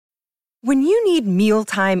When you need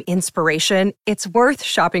mealtime inspiration, it's worth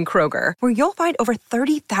shopping Kroger, where you'll find over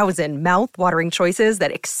 30,000 mouth-watering choices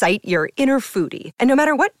that excite your inner foodie. And no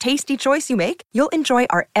matter what tasty choice you make, you'll enjoy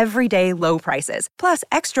our everyday low prices, plus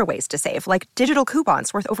extra ways to save, like digital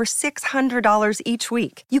coupons worth over $600 each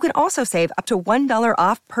week. You can also save up to $1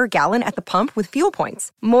 off per gallon at the pump with fuel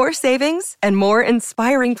points. More savings and more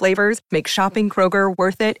inspiring flavors make shopping Kroger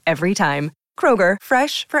worth it every time. Kroger,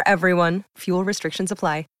 fresh for everyone. Fuel restrictions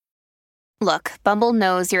apply. Look, Bumble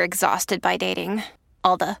knows you're exhausted by dating.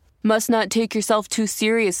 All the, must not take yourself too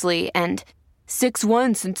seriously, and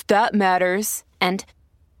 6'1" since that matters, and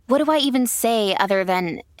what do I even say other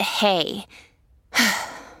than, hey?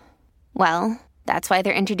 Well, that's why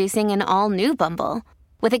they're introducing an all-new Bumble,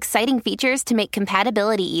 with exciting features to make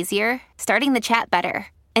compatibility easier, starting the chat better,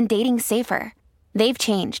 and dating safer. They've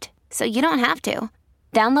changed, so you don't have to.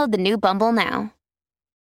 Download the new Bumble now.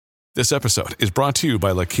 This episode is brought to you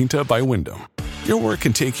by La Quinta by Wyndham. Your work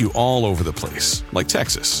can take you all over the place, like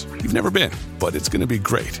Texas. You've never been, but it's going to be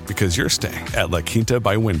great because you're staying at La Quinta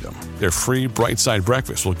by Wyndham. Their free Bright Side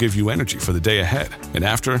breakfast will give you energy for the day ahead. And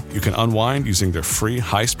after, you can unwind using their free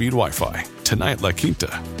high-speed Wi-Fi. Tonight, La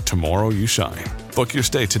Quinta. Tomorrow, you shine. Book your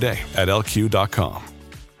stay today at lq.com.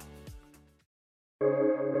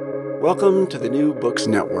 Welcome to the New Books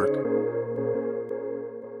Network.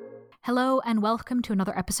 Hello and welcome to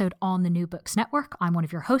another episode on the New Books Network. I'm one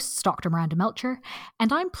of your hosts, Dr. Miranda Melcher,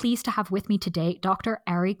 and I'm pleased to have with me today Dr.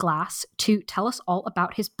 Aarie Glas to tell us all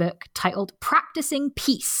about his book titled Practicing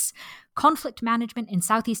Peace: Conflict Management in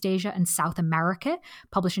Southeast Asia and South America,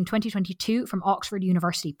 published in 2022 from Oxford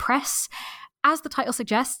University Press. As the title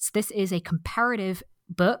suggests, this is a comparative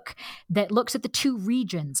book that looks at the two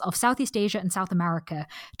regions of Southeast Asia and South America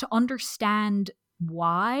to understand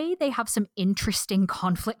why they have some interesting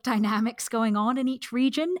conflict dynamics going on in each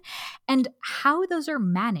region and how those are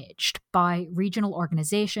managed by regional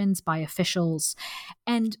organizations, by officials.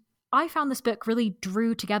 And I found this book really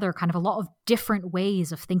drew together kind of a lot of different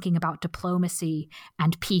ways of thinking about diplomacy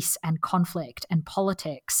and peace and conflict and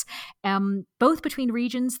politics, both between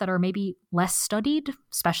regions that are maybe less studied,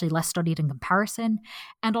 especially less studied in comparison,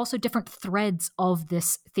 and also different threads of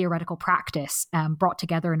this theoretical practice brought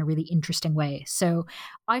together in a really interesting way. So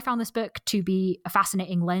I found this book to be a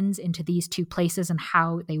fascinating lens into these two places and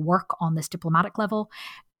how they work on this diplomatic level,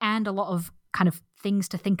 and a lot of kind of things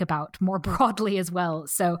to think about more broadly as well.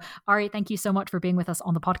 So, Aarie, thank you so much for being with us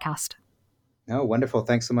on the podcast. Oh, wonderful.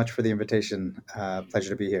 Thanks so much for the invitation. Pleasure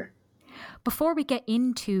to be here. Before we get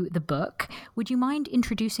into the book, would you mind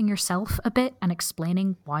introducing yourself a bit and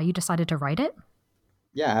explaining why you decided to write it?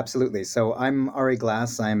 Yeah, absolutely. So I'm Aarie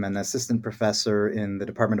Glas. I'm an assistant professor in the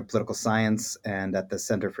Department of Political Science and at the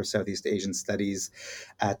Center for Southeast Asian Studies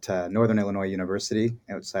at Northern Illinois University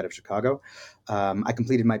outside of Chicago. I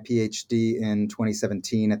completed my PhD in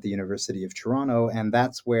 2017 at the University of Toronto, and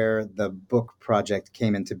that's where the book project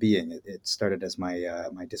came into being. It started as my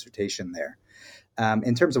dissertation there.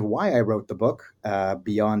 In terms of why I wrote the book,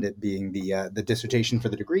 beyond it being the dissertation for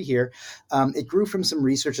the degree here, it grew from some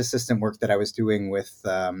research assistant work that I was doing with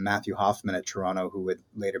Matthew Hoffman at Toronto, who would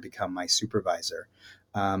later become my supervisor.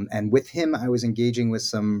 And with him, I was engaging with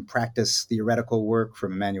some practice theoretical work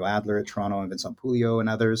from Emmanuel Adler at Toronto and Vincent Pouliot and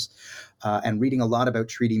others, and reading a lot about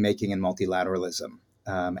treaty making and multilateralism.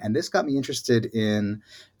 And this got me interested in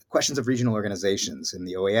questions of regional organizations in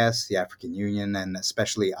the OAS, the African Union, and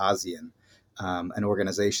especially ASEAN. An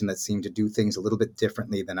organization that seemed to do things a little bit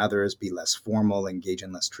differently than others, be less formal, engage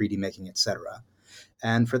in less treaty making, etc.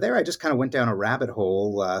 And for there, I just kind of went down a rabbit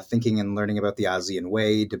hole, thinking and learning about the ASEAN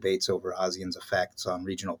way, debates over ASEAN's effects on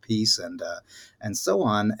regional peace, and so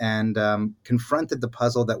on, and confronted the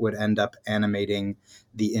puzzle that would end up animating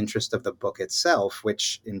the interest of the book itself,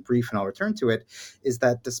 which, in brief, and I'll return to it, is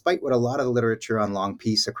that despite what a lot of the literature on long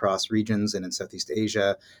peace across regions and in Southeast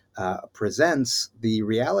Asia presents, the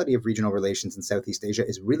reality of regional relations in Southeast Asia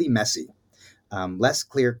is really messy. Less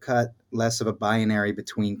clear-cut, less of a binary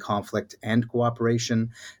between conflict and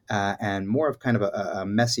cooperation, and more of kind of a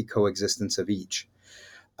messy coexistence of each.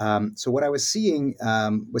 So what I was seeing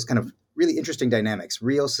was kind of really interesting dynamics,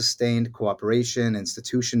 real sustained cooperation,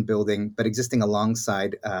 institution building, but existing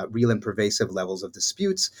alongside real and pervasive levels of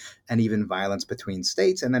disputes and even violence between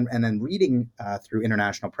states. And then reading through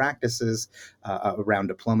international practices around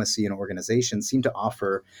diplomacy and organization seemed to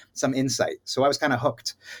offer some insight. So I was kind of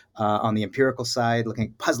hooked on the empirical side, looking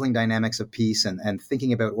at puzzling dynamics of peace and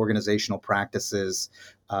thinking about organizational practices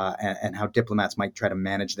and how diplomats might try to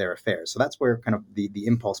manage their affairs. So that's where kind of the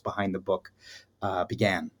impulse behind the book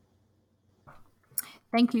began.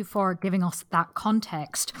 Thank you for giving us that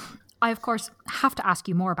context. I, of course, have to ask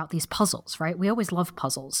you more about these puzzles, right? We always love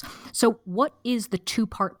puzzles. So what is the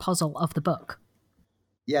two-part puzzle of the book?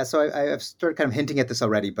 Yeah, so I've started kind of hinting at this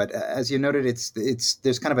already, but as you noted, it's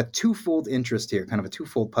there's kind of a twofold interest here, kind of a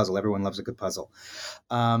twofold puzzle. Everyone loves a good puzzle.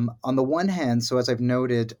 On the one hand, so as I've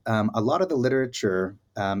noted, a lot of the literature,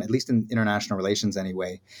 at least in international relations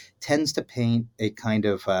anyway, tends to paint a kind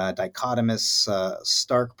of dichotomous,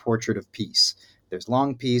 stark portrait of peace. There's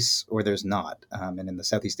long peace or there's not. And in the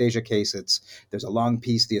Southeast Asia case, there's a long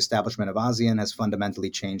peace. The establishment of ASEAN has fundamentally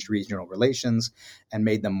changed regional relations and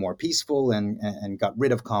made them more peaceful and got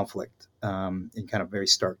rid of conflict in kind of very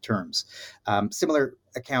stark terms. Similar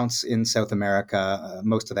accounts in South America,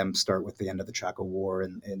 most of them start with the end of the Chaco War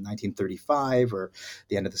in 1935 or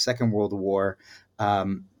the end of the Second World War.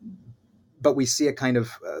 But we see a kind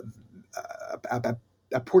of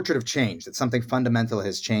a portrait of change, that something fundamental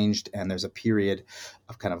has changed and there's a period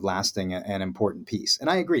of kind of lasting and important peace. And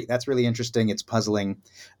I agree, that's really interesting. It's puzzling.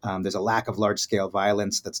 There's a lack of large-scale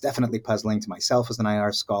violence that's definitely puzzling to myself as an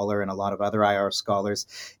IR scholar and a lot of other IR scholars,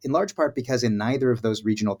 in large part because in neither of those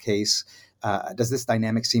regional cases does this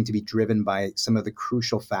dynamic seem to be driven by some of the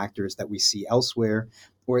crucial factors that we see elsewhere,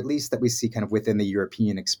 or at least that we see kind of within the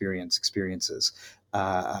European experiences.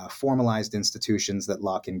 Formalized institutions that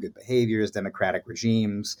lock in good behaviors, democratic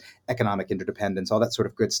regimes, economic interdependence, all that sort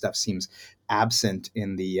of good stuff seems absent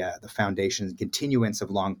in the foundation and continuance of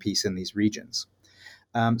long peace in these regions.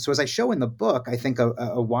 So as I show in the book, I think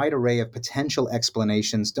a wide array of potential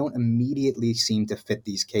explanations don't immediately seem to fit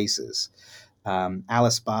these cases.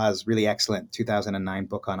 Alice Ba's really excellent 2009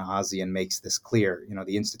 book on ASEAN makes this clear. You know,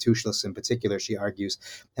 the institutionalists in particular, she argues,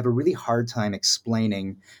 have a really hard time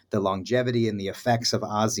explaining the longevity and the effects of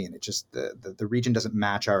ASEAN. It just, the region doesn't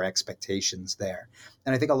match our expectations there.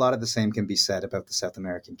 And I think a lot of the same can be said about the South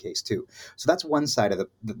American case too. So that's one side of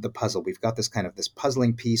the puzzle. We've got this kind of this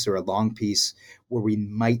puzzling piece or a long piece where we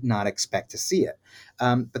might not expect to see it.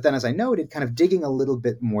 But then, as I noted, kind of digging a little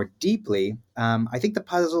bit more deeply, I think the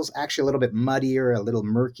puzzle's actually a little bit muddier, a little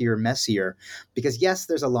murkier, messier, because yes,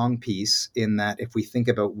 there's a long piece in that if we think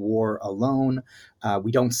about war alone,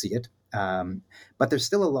 we don't see it. But there's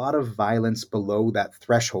still a lot of violence below that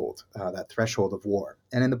threshold of war.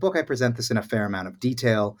 And in the book, I present this in a fair amount of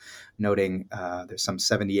detail, noting there's some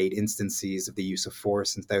 78 instances of the use of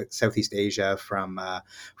force in Southeast Asia from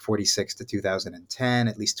 46 to 2010,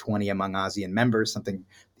 at least 20 among ASEAN members, something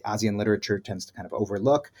the ASEAN literature tends to kind of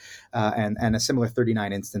overlook, and a similar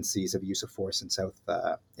 39 instances of use of force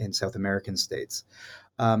in South American states.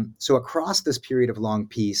 So across this period of long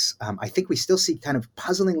peace, I think we still see kind of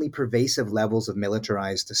puzzlingly pervasive levels of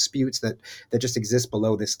militarized disputes that just exist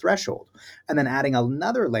below this threshold. And then adding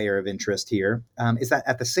another layer of interest here is that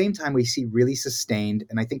at the same time we see really sustained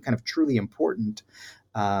and I think kind of truly important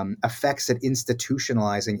effects at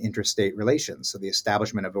institutionalizing interstate relations. So the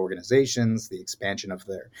establishment of organizations, the expansion of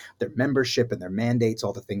their membership and their mandates,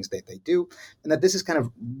 all the things that they do, and that this is kind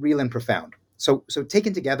of real and profound. So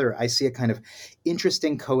taken together, I see a kind of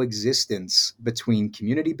interesting coexistence between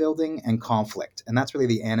community building and conflict. And that's really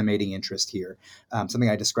the animating interest here, something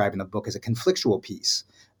I describe in the book as a conflictual piece.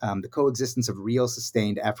 The coexistence of real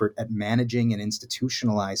sustained effort at managing and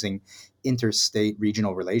institutionalizing interstate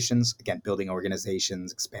regional relations, again, building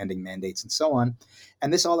organizations, expanding mandates, and so on.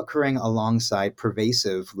 And this all occurring alongside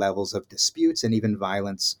pervasive levels of disputes and even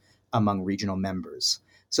violence among regional members.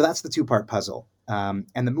 So that's the two-part puzzle.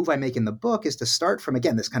 And the move I make in the book is to start from,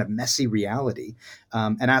 again, this kind of messy reality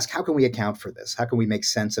and ask, how can we account for this? How can we make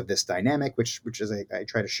sense of this dynamic, which as I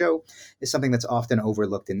try to show, is something that's often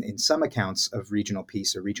overlooked in some accounts of regional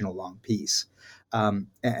peace or regional long peace. And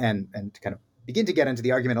to kind of begin to get into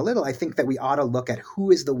the argument a little, I think that we ought to look at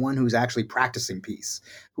who is the one who's actually practicing peace.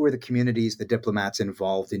 Who are the communities, the diplomats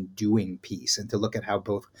involved in doing peace, and to look at how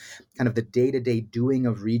both kind of the day-to-day doing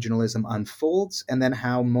of regionalism unfolds, and then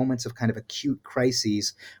how moments of kind of acute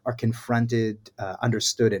crises are confronted,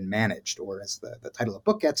 understood, and managed, or as the title of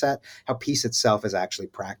the book gets at, how peace itself is actually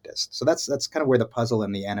practiced. So that's kind of where the puzzle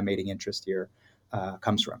and the animating interest here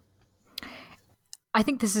comes from. I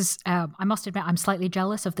think this is, I must admit, I'm slightly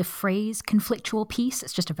jealous of the phrase conflictual peace.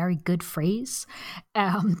 It's just a very good phrase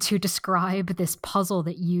to describe this puzzle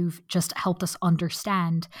that you've just helped us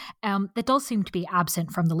understand that does seem to be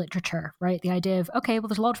absent from the literature, right? The idea of, okay, well,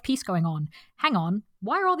 there's a lot of peace going on. Hang on.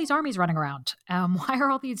 Why are all these armies running around? Why are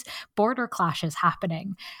all these border clashes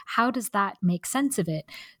happening? How does that make sense of it?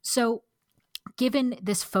 So given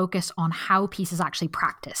this focus on how peace is actually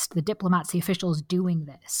practiced, the diplomats, the officials doing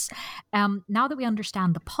this, now that we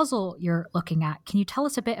understand the puzzle you're looking at, can you tell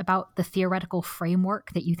us a bit about the theoretical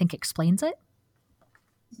framework that you think explains it?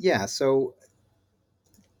 Yeah, so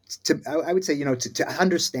I would say, to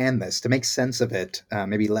understand this, to make sense of it,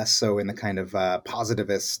 maybe less so in the kind of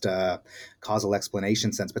positivist causal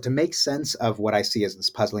explanation sense, but to make sense of what I see as this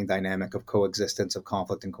puzzling dynamic of coexistence, of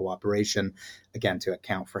conflict and cooperation, again, to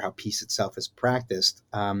account for how peace itself is practiced.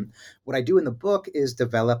 What I do in the book is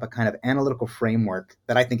develop a kind of analytical framework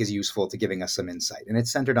that I think is useful to giving us some insight. And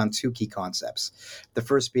it's centered on two key concepts. The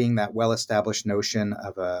first being that well-established notion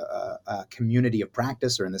of a community of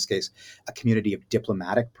practice, or in this case, a community of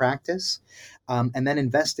diplomatic practice, and then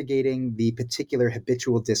investigating the particular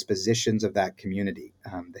habitual dispositions of that community,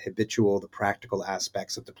 the practical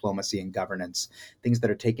aspects of diplomacy and governance, things that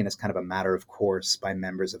are taken as kind of a matter of course by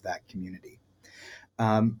members of that community.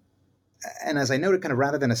 And as I noted, kind of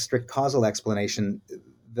rather than a strict causal explanation,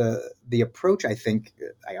 the approach, I think,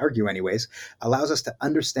 I argue anyways, allows us to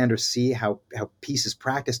understand or see how peace is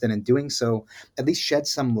practiced, and in doing so, at least shed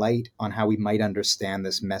some light on how we might understand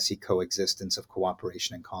this messy coexistence of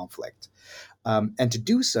cooperation and conflict. And to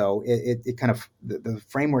do so, it kind of, the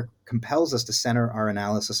framework compels us to center our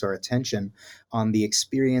analysis, our attention on the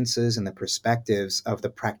experiences and the perspectives of the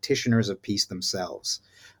practitioners of peace themselves.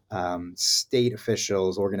 State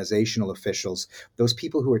officials, organizational officials, those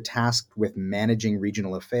people who are tasked with managing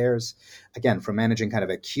regional affairs, again, from managing kind of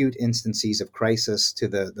acute instances of crisis to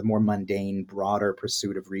the more mundane, broader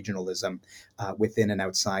pursuit of regionalism within and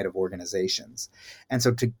outside of organizations. And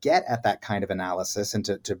so to get at that kind of analysis and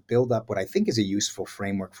to build up what I think is a useful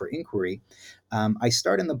framework for inquiry, I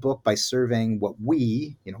start in the book by surveying what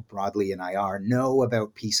we, broadly in IR, know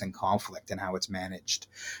about peace and conflict and how it's managed.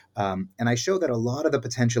 And I show that a lot of the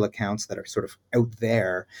potential accounts that are sort of out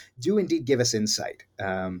there do indeed give us insight.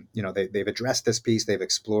 They've addressed this piece, they've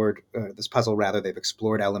explored this puzzle, they've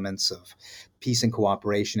explored elements of peace and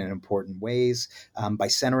cooperation in important ways by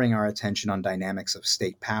centering our attention on dynamics of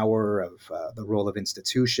state power, of the role of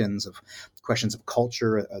institutions, of questions of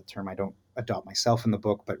culture, a term I don't adopt myself in the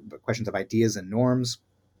book, but questions of ideas and norms.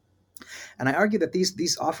 And I argue that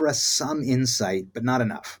these offer us some insight, but not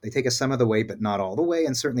enough. They take us some of the way, but not all the way,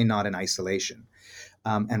 and certainly not in isolation.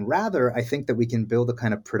 And rather, I think that we can build a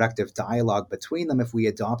kind of productive dialogue between them if we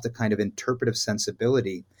adopt a kind of interpretive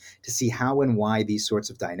sensibility to see how and why these sorts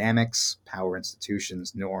of dynamics, power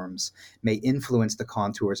institutions, norms, may influence the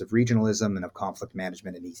contours of regionalism and of conflict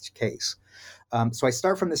management in each case. So I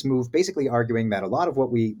start from this move, basically arguing that a lot of what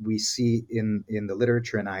we see in the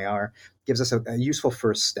literature in IR gives us a useful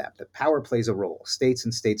first step, that power plays a role. States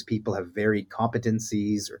and statespeople have varied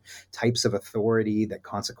competencies or types of authority that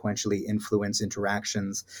consequentially influence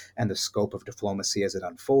interactions and the scope of diplomacy as it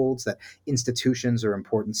unfolds, that institutions are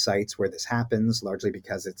important sites where this happens, largely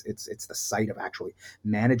because it's the site of actually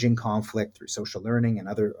managing conflict through social learning and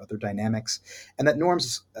other dynamics, and that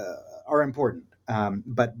norms are important.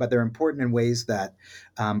 But they're important in ways that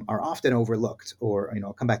are often overlooked, or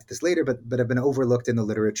I'll come back to this later, but have been overlooked in the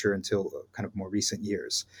literature until kind of more recent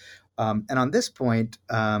years. And on this point,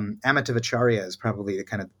 Amitav Acharya is probably the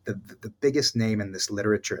kind of the biggest name in this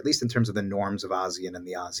literature, at least in terms of the norms of ASEAN and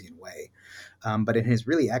the ASEAN way. But in his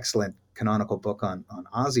really excellent canonical book on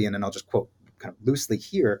ASEAN, and I'll just quote kind of loosely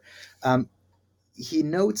here, he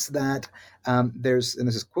notes that there's, and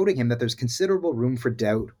this is quoting him, that there's considerable room for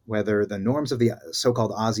doubt whether the norms of the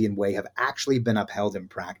so-called ASEAN way have actually been upheld in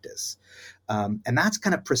practice. And that's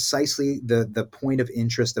kind of precisely the point of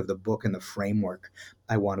interest of the book and the framework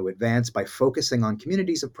I want to advance by focusing on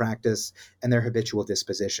communities of practice and their habitual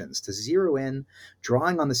dispositions, to zero in,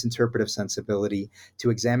 drawing on this interpretive sensibility to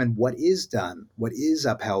examine what is done, what is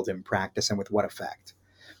upheld in practice, and with what effect.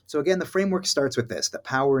 So again, the framework starts with this, that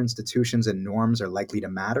power, institutions, and norms are likely to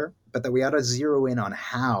matter, but that we ought to zero in on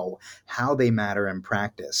how they matter in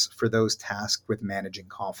practice for those tasked with managing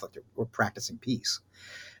conflict or practicing peace.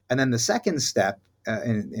 And then the second step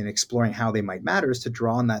in exploring how they might matter is to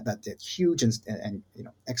draw on that huge and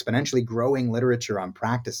exponentially growing literature on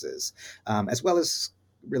practices, as well as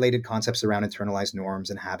related concepts around internalized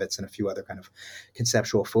norms and habits and a few other kind of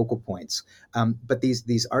conceptual focal points. But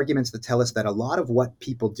these arguments that tell us that a lot of what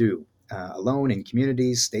people do alone in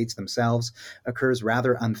communities, states themselves, occurs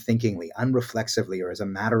rather unthinkingly, unreflexively, or as a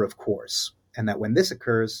matter of course. And that when this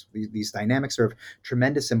occurs, these dynamics are of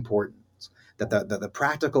tremendous importance. That the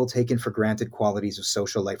practical, taken for granted qualities of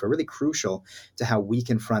social life are really crucial to how we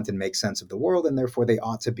confront and make sense of the world, and therefore they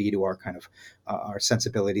ought to be to our kind of our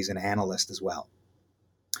sensibilities and analyst as well.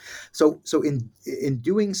 So in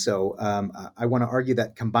doing so, I want to argue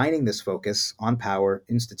that combining this focus on power,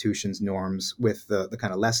 institutions, norms, with the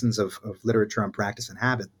kind of lessons of literature on practice and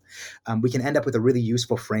habit, we can end up with a really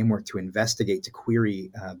useful framework to investigate, to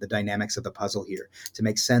query the dynamics of the puzzle here, to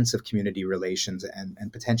make sense of community relations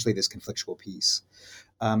and potentially this conflictual piece.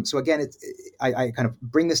 So again, I kind of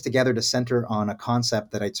bring this together to center on a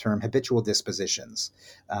concept that I term habitual dispositions,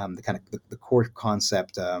 the core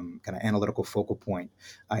concept, kind of analytical focal point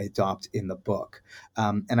I adopt in the book.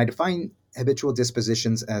 And I define habitual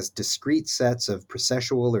dispositions as discrete sets of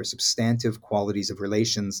processual or substantive qualities of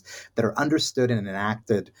relations that are understood and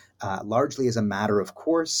enacted largely as a matter of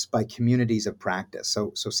course by communities of practice.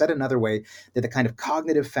 So said another way, they're the kind of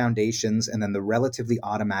cognitive foundations and then the relatively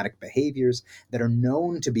automatic behaviors that are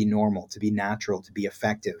known to be normal, to be natural, to be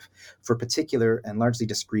effective for particular and largely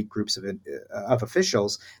discrete groups of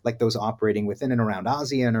officials, like those operating within and around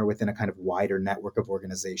ASEAN or within a kind of wider network of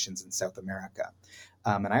organizations in South America.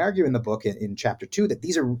 And I argue in the book in chapter 2 that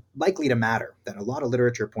these are likely to matter, that a lot of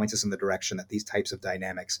literature points us in the direction that these types of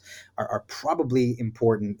dynamics are probably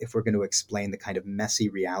important if we're going to explain the kind of messy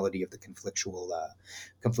reality of the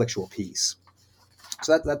conflictual piece.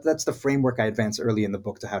 So that's the framework I advance early in the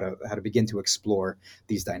book to how to begin to explore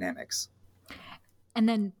these dynamics. And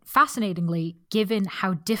then, fascinatingly, given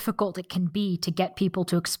how difficult it can be to get people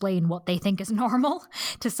to explain what they think is normal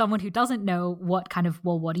to someone who doesn't know what kind of,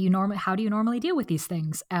 how do you normally deal with these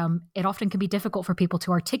things? It often can be difficult for people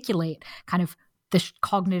to articulate kind of the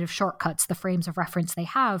cognitive shortcuts, the frames of reference they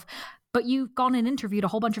have. But you've gone and interviewed a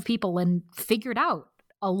whole bunch of people and figured out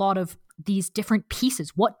a lot of these different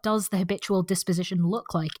pieces. What does the habitual disposition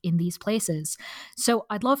look like in these places? So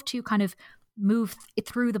I'd love to kind of move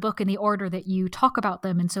through the book in the order that you talk about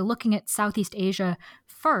them. And so looking at Southeast Asia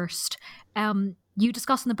first, you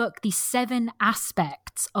discuss in the book the 7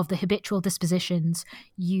 aspects of the habitual dispositions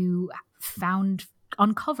you found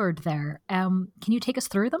uncovered there. Can you take us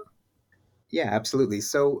through them? Yeah, absolutely.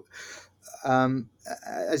 So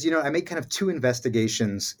as you know, I make kind of 2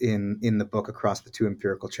 investigations in the book across the 2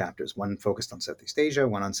 empirical chapters, one focused on Southeast Asia,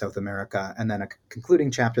 one on South America, and then a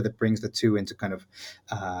concluding chapter that brings the 2 into kind of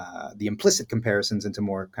the implicit comparisons into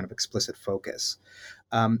more kind of explicit focus.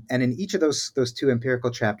 And in each of those 2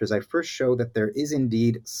 empirical chapters, I first show that there is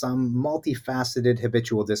indeed some multifaceted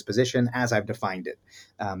habitual disposition as I've defined it.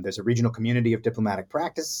 There's a regional community of diplomatic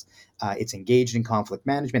practice. It's engaged in conflict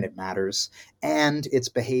management. It matters. And its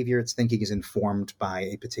behavior, its thinking is informed by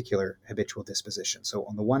a particular habitual disposition. So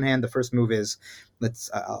on the one hand, the first move is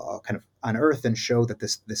I'll kind of unearth and show that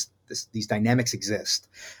these dynamics exist.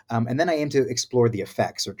 And then I aim to explore the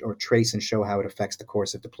effects or trace and show how it affects the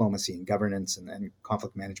course of diplomacy and governance and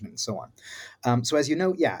conflict management and so on. So as you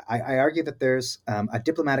know, I argue that there's a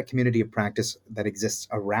diplomatic community of practice that exists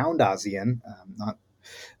around ASEAN, not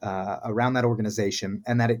around that organization,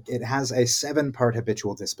 and that it has a 7-part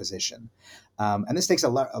habitual disposition. And this takes a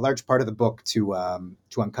large part of the book to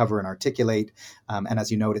uncover and articulate. And as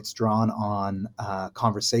you note, it's drawn on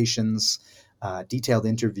conversations, detailed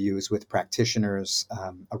interviews with practitioners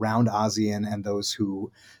around ASEAN and those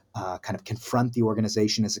who kind of confront the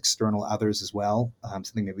organization as external others as well,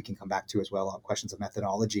 something that we can come back to as well on questions of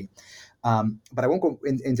methodology. But I won't go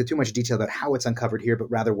into too much detail about how it's uncovered here,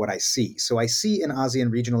 but rather what I see. So I see in ASEAN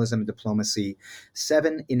regionalism and diplomacy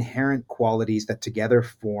 7 inherent qualities that together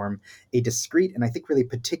form a discrete and I think really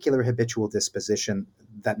particular habitual disposition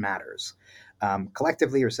that matters.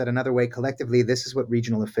 Collectively, or said another way, collectively, this is what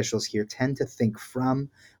regional officials here tend to think from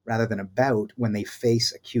rather than about when they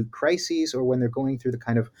face acute crises or when they're going through the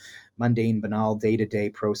kind of mundane, banal, day-to-day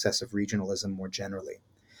process of regionalism more generally.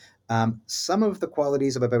 Some of the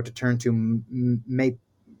qualities I'm about to turn to may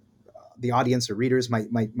the audience or readers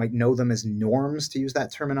might know them as norms, to use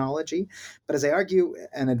that terminology. But as I argue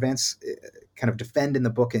and advance, kind of defend in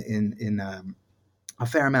the book in a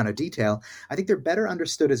fair amount of detail, I think they're better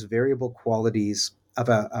understood as variable qualities of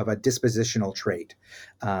a dispositional trait,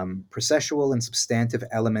 processual and substantive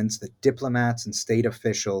elements that diplomats and state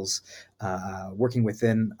officials working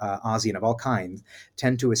within ASEAN of all kinds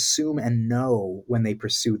tend to assume and know when they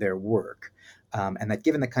pursue their work. And that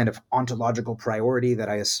given the kind of ontological priority that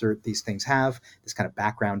I assert these things have, this kind of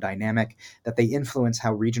background dynamic, that they influence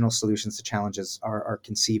how regional solutions to challenges are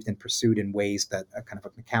conceived and pursued in ways that a kind of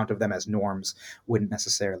an account of them as norms wouldn't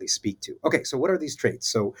necessarily speak to. Okay, so what are these traits?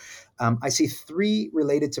 So I see 3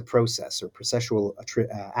 related to process or processual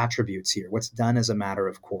attributes here, what's done as a matter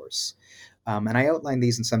of course. And I outline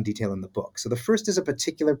these in some detail in the book. So the first is a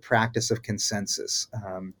particular practice of consensus,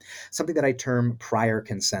 something that I term prior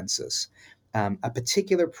consensus. a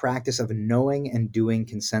particular practice of knowing and doing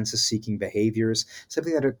consensus-seeking behaviors,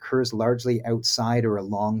 something that occurs largely outside or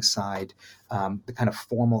alongside the kind of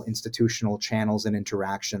formal institutional channels and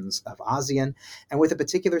interactions of ASEAN, and with a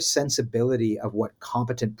particular sensibility of what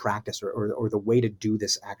competent practice or the way to do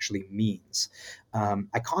this actually means.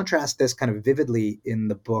 I contrast this kind of vividly in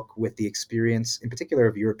the book with the experience, in particular,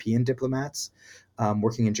 of European diplomats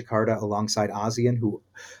working in Jakarta alongside ASEAN, who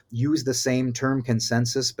use the same term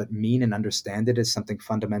consensus, but mean and understand it as something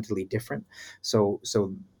fundamentally different. So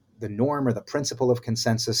the norm or the principle of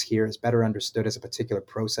consensus here is better understood as a particular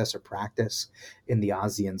process or practice in the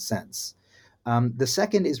ASEAN sense. The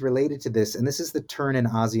second is related to this, and this is the turn in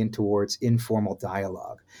ASEAN towards informal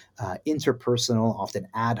dialogue, interpersonal, often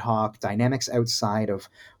ad hoc, dynamics outside of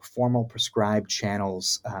formal prescribed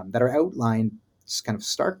channels that are outlined kind of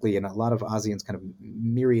starkly in a lot of ASEAN's kind of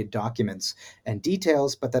myriad documents and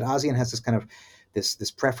details, but that ASEAN has this kind of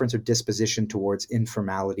this preference or disposition towards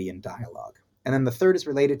informality and dialogue. And then the third is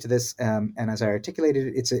related to this, and as I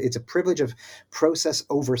articulated, it's a privilege of process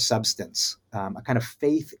over substance, a kind of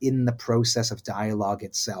faith in the process of dialogue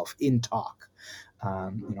itself, in talk.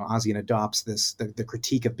 ASEAN adopts the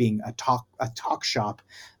critique of being a talk shop,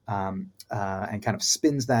 and kind of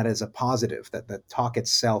spins that as a positive, that the talk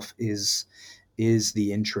itself is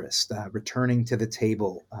the interest. Returning to the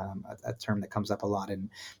table, a term that comes up a lot in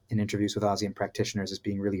interviews with ASEAN practitioners, as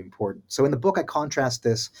being really important. So in the book, I contrast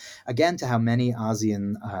this again to how many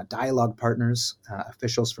ASEAN dialogue partners,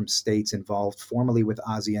 officials from states involved formally with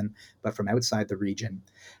ASEAN, but from outside the region,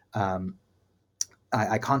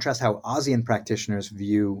 I contrast how ASEAN practitioners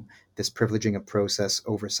view this privileging of process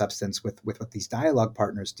over substance with what these dialogue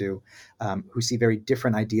partners do, who see very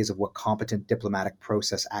different ideas of what competent diplomatic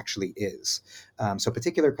process actually is. So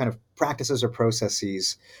particular kind of practices or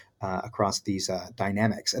processes across these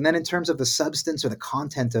dynamics. And then in terms of the substance or the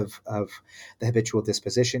content of the habitual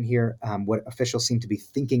disposition here, what officials seem to be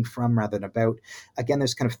thinking from rather than about, again,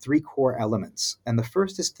 there's kind of three core elements. And the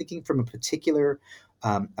first is thinking from a particular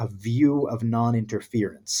a view of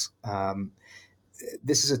non-interference.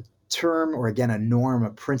 This is a term, or again, a norm, a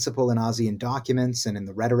principle in ASEAN documents and in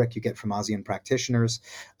the rhetoric you get from ASEAN practitioners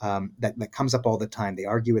that comes up all the time. They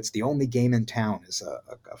argue it's the only game in town is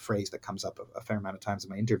a phrase that comes up a fair amount of times in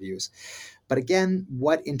my interviews. But again,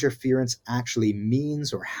 what interference actually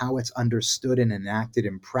means or how it's understood and enacted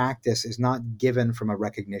in practice is not given from a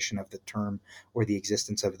recognition of the term or the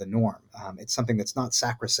existence of the norm. It's something that's not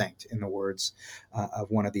sacrosanct, in the words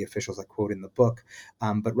of one of the officials I quote in the book,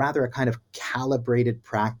 but rather a kind of calibrated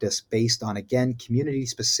practice based on, again,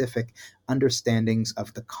 community-specific understandings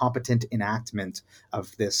of the competent enactment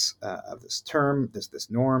of this term, this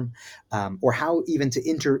norm, or how even to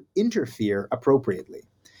interfere appropriately.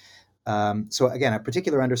 So again, a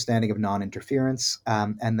particular understanding of non-interference.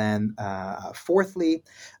 And then fourthly,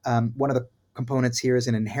 one of the components here is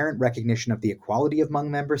an inherent recognition of the equality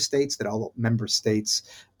among member states, that all member states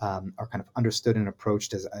are kind of understood and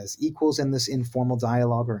approached as equals in this informal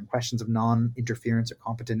dialogue or in questions of non-interference or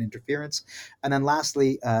competent interference. And then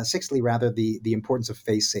lastly, sixthly, rather, the importance of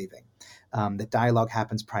face saving. That dialogue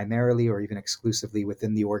happens primarily or even exclusively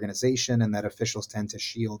within the organization, and that officials tend to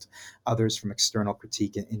shield others from external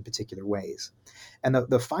critique in particular ways. And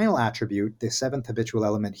the final attribute, the seventh habitual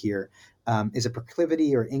element here, is a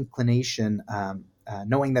proclivity or inclination,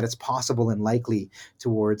 knowing that it's possible and likely,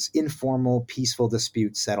 towards informal, peaceful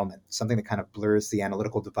dispute settlement, something that kind of blurs the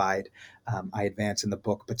analytical divide I advance in the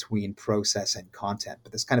book between process and content.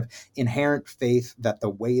 But this kind of inherent faith that the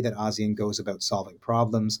way that ASEAN goes about solving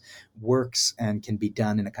problems works and can be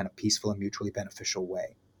done in a kind of peaceful and mutually beneficial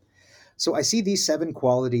way. So I see these seven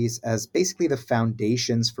qualities as basically the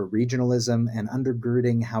foundations for regionalism and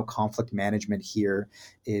undergirding how conflict management here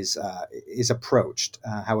is approached,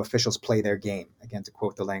 how officials play their game, again, to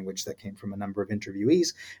quote the language that came from a number of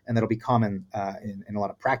interviewees, and that'll be common in a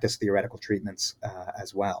lot of practice theoretical treatments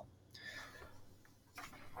as well.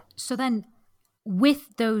 So then,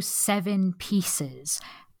 with those seven pieces,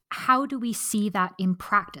 how do we see that in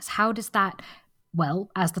practice? How does that,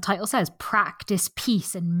 well, as the title says, practice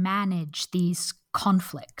peace and manage these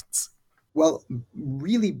conflicts? Well,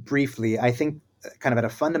 really briefly, I think kind of at a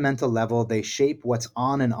fundamental level, they shape what's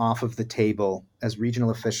on and off of the table as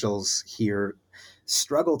regional officials here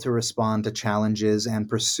struggle to respond to challenges and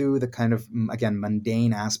pursue the kind of, again,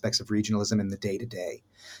 mundane aspects of regionalism in the day-to-day.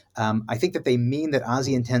 I think that they mean that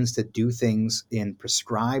ASEAN tends to do things in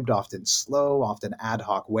prescribed, often slow, often ad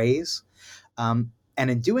hoc ways. And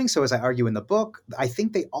in doing so, as I argue in the book, I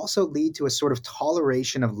think they also lead to a sort of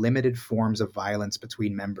toleration of limited forms of violence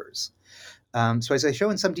between members. So as I show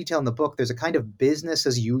in some detail in the book, there's a kind of business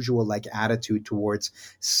as usual like attitude towards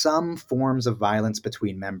some forms of violence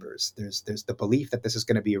between members. There's the belief that this is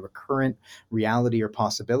going to be a recurrent reality or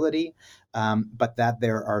possibility, but that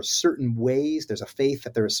there are certain ways, there's a faith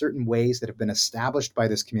that there are certain ways that have been established by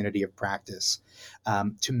this community of practice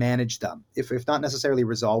to manage them, if not necessarily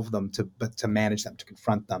resolve them, but to manage them, to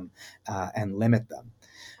confront them and limit them.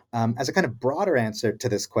 As a kind of broader answer to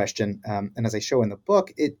this question, and as I show in the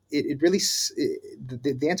book,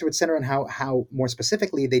 the answer would center on how more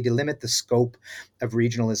specifically they delimit the scope of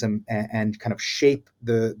regionalism and kind of shape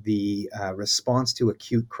the response to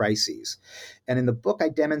acute crises. And in the book, I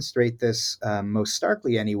demonstrate this most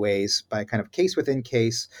starkly, anyways, by kind of case within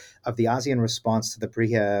case of the ASEAN response to the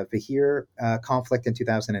Brihya-Vihir conflict in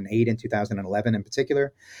 2008 and 2011 in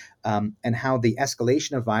particular, and how the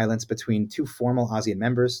escalation of violence between two formal ASEAN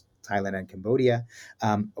members, Thailand and Cambodia,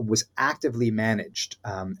 was actively managed,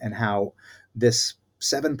 and how this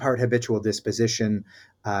 7-part habitual disposition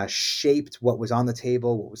shaped what was on the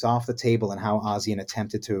table, what was off the table, and how ASEAN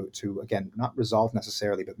attempted to again, not resolve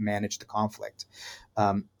necessarily, but manage the conflict.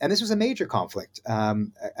 And this was a major conflict.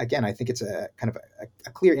 Again, I think it's a kind of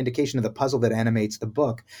a clear indication of the puzzle that animates the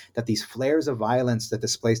book, that these flares of violence that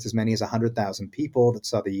displaced as many as 100,000 people, that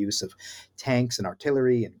saw the use of tanks and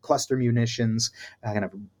artillery and cluster munitions, kind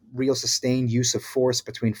of real sustained use of force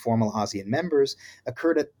between formal ASEAN members,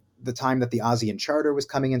 occurred at the time that the ASEAN Charter was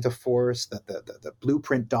coming into force, that the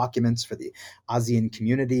blueprint documents for the ASEAN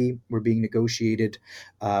community were being negotiated,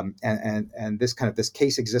 and this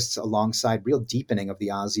case exists alongside real deepening of the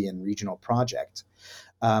ASEAN regional project.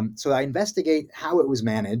 So I investigate how it was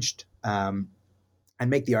managed, and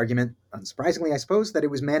make the argument, unsurprisingly, I suppose, that it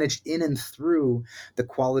was managed in and through the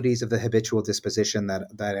qualities of the habitual disposition that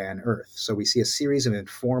I unearth. So we see a series of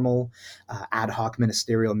informal, ad hoc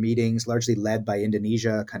ministerial meetings, largely led by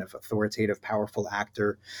Indonesia, kind of authoritative, powerful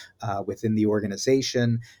actor within the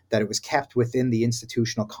organization, that it was kept within the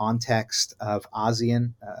institutional context of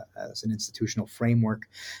ASEAN as an institutional framework,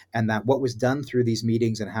 and that what was done through these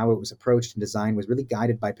meetings and how it was approached and designed was really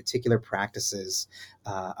guided by particular practices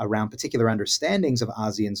around particular understandings of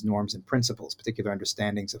ASEAN's norms and principles, particular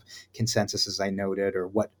understandings of consensus, as I noted, or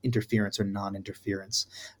what interference or non-interference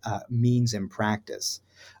means in practice.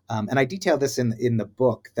 And I detail this in the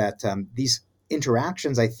book, that these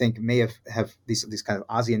interactions, I think, may have these kind of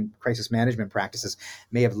ASEAN crisis management practices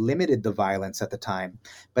may have limited the violence at the time,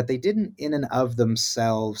 but they didn't in and of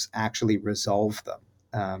themselves actually resolve them.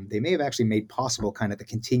 They may have actually made possible kind of the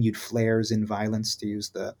continued flares in violence, to use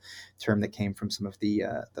the term that came from some of the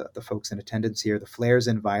folks in attendance here, the flares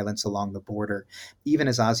in violence along the border, even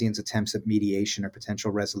as ASEAN's attempts at mediation or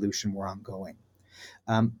potential resolution were ongoing.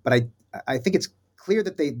 But I think it's clear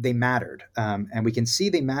that they mattered, and we can see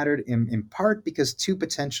they mattered in part because two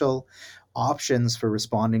potential options for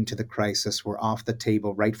responding to the crisis were off the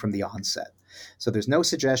table right from the onset. So there's no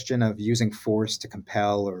suggestion of using force to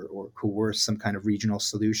compel or coerce some kind of regional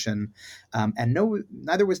solution. And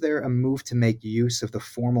neither was there a move to make use of the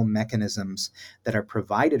formal mechanisms that are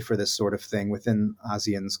provided for this sort of thing within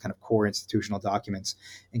ASEAN's kind of core institutional documents,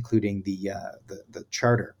 including the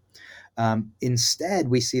Charter. Instead,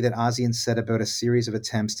 we see that ASEAN set about a series of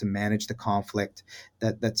attempts to manage the conflict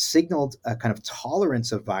that signaled a kind of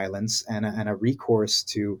tolerance of violence and a recourse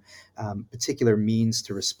to particular means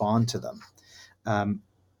to respond to them.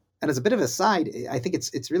 And as a bit of an aside, I think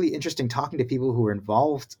it's really interesting talking to people who were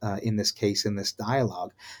involved in this case, in this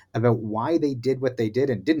dialogue, about why they did what they did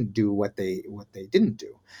and didn't do what they didn't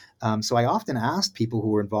do. So I often asked people who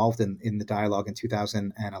were involved in the dialogue in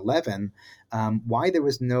 2011 why there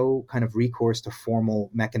was no kind of recourse to formal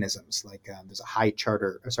mechanisms, like there's a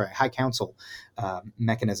high council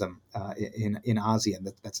mechanism in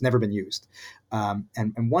ASEAN that's never been used.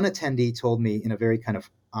 And one attendee told me in a very kind of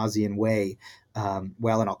ASEAN way, and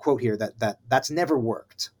I'll quote here, that's never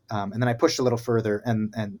worked. And then I pushed a little further,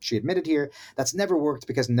 and she admitted here, that's never worked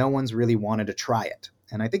because no one's really wanted to try it.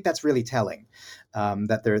 And I think that's really telling,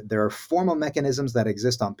 that there are formal mechanisms that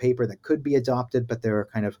exist on paper that could be adopted, but there are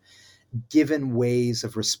kind of given ways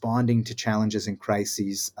of responding to challenges and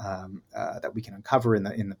crises that we can uncover in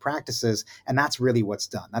the practices. And that's really what's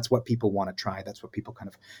done. That's what people want to try. That's what people kind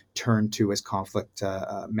of turn to as conflict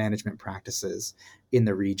management practices in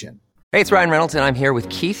the region. Hey, it's Ryan Reynolds, and I'm here with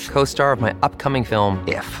Keith, co-star of my upcoming film,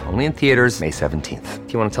 If, only in theaters May 17th.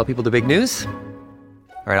 Do you want to tell people the big news?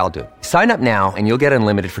 All right, I'll do it. Sign up now and you'll get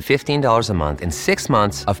unlimited for $15 a month and 6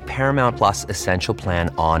 months of Paramount Plus Essential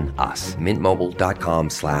Plan on us.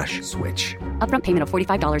 MintMobile.com/switch. Upfront payment of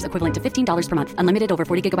 $45 equivalent to $15 per month. Unlimited over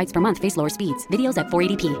 40 gigabytes per month. Face lower speeds. Videos at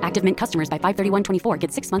 480p. Active Mint customers by 531.24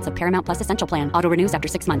 get 6 months of Paramount Plus Essential Plan. Auto renews after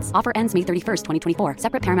 6 months. Offer ends May 31st, 2024.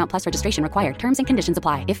 Separate Paramount Plus registration required. Terms and conditions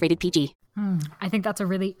apply if rated PG. I think that's a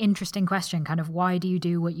really interesting question, kind of why do you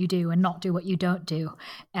do what you do and not do what you don't do?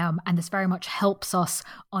 And this very much helps us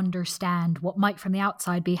understand what might from the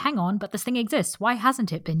outside be, hang on, but this thing exists. Why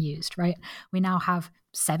hasn't it been used, right? We now have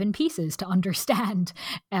 7 pieces to understand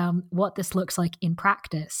what this looks like in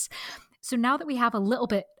practice. So now that we have a little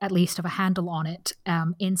bit, at least, of a handle on it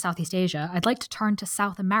in Southeast Asia, I'd like to turn to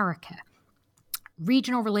South America.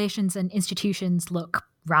 Regional relations and institutions look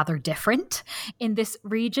rather different in this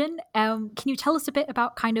region. Can you tell us a bit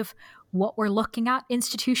about kind of what we're looking at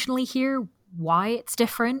institutionally here, why it's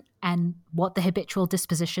different, and what the habitual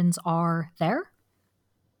dispositions are there?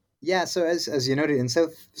 Yeah, so as you noted, in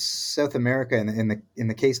South America, in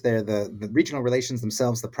the case there, the regional relations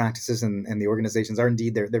themselves, the practices and the organizations are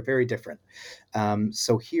indeed they're very different.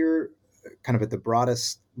 So here, kind of at the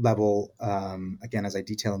broadest level, again, as I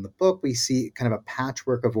detail in the book, we see kind of a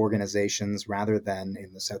patchwork of organizations rather than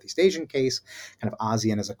in the Southeast Asian case, kind of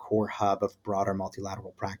ASEAN as a core hub of broader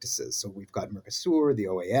multilateral practices. So we've got Mercosur, the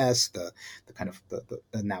OAS, the kind of the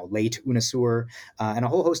now late UNASUR, and a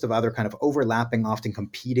whole host of other kind of overlapping, often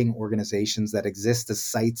competing organizations that exist as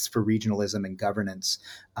sites for regionalism and governance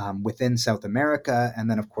within South America, and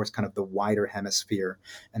then of course kind of the wider hemisphere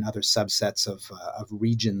and other subsets of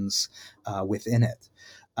regions within it.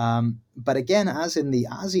 But again, as in the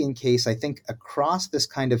ASEAN case, I think across this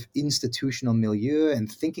kind of institutional milieu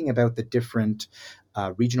and thinking about the different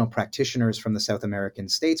regional practitioners from the South American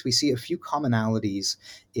states, we see a few commonalities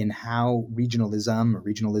in how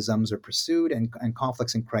regionalisms are pursued and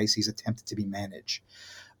conflicts and crises attempted to be managed.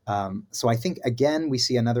 So I think, again, we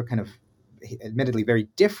see another kind of, admittedly very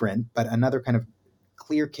different, but another kind of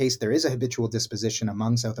clear case. There is a habitual disposition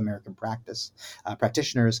among South American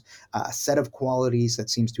practitioners, a set of qualities that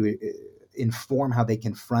seems to inform how they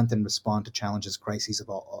confront and respond to challenges, crises of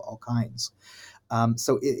all kinds.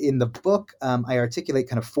 So in the book, I articulate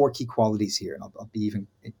kind of 4 key qualities here, and I'll be even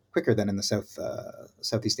quicker than in the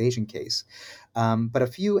Southeast Asian case. But a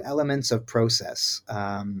few elements of process.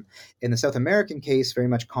 In the South American case, very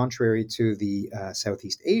much contrary to the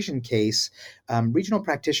Southeast Asian case, regional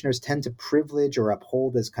practitioners tend to privilege or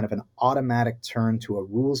uphold as kind of an automatic turn to a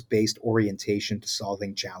rules-based orientation to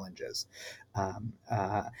solving challenges.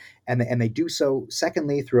 And they do so,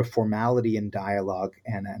 secondly, through a formality in dialogue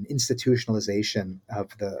and an institutionalization of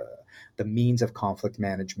the means of conflict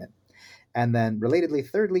management. And then relatedly,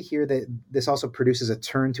 thirdly, here, that this also produces a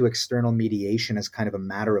turn to external mediation as kind of a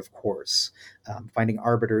matter of course, finding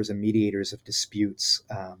arbiters and mediators of disputes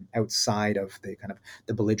outside of the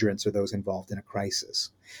belligerents or those involved in a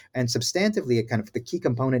crisis. And substantively, a kind of the key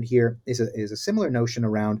component here is a similar notion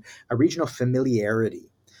around a regional familiarity.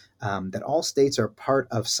 That all states are part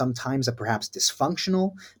of sometimes a perhaps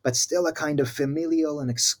dysfunctional, but still a kind of familial and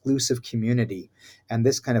exclusive community. And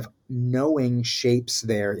this kind of knowing shapes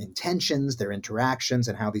their intentions, their interactions,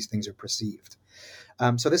 and how these things are perceived.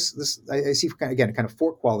 So this I see, again, kind of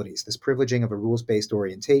 4 qualities: this privileging of a rules-based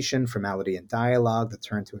orientation, formality and dialogue, the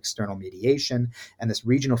turn to external mediation, and this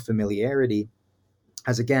regional familiarity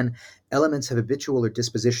as, again, elements of habitual or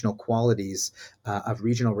dispositional qualities of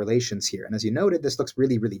regional relations here. And as you noted, this looks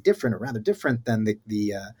really, really different, or rather different than the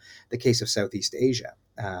case of Southeast Asia,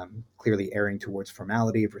 clearly erring towards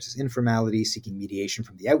formality versus informality, seeking mediation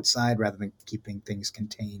from the outside rather than keeping things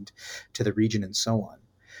contained to the region and so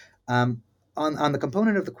on. On the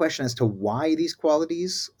component of the question as to why these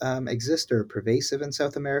qualities exist or are pervasive in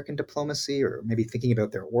South American diplomacy, or maybe thinking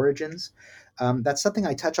about their origins, that's something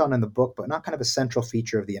I touch on in the book, but not kind of a central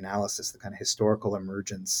feature of the analysis, the kind of historical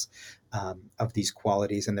emergence of these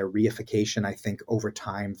qualities and their reification, I think, over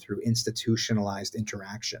time through institutionalized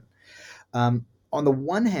interaction. On the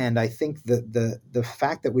one hand, I think that the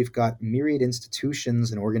fact that we've got myriad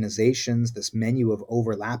institutions and organizations, this menu of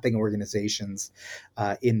overlapping organizations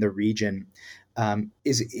in the region,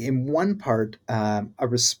 is in one part a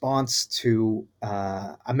response to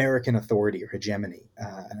American authority or hegemony,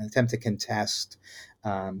 an attempt to contest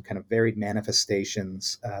kind of varied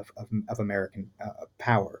manifestations of American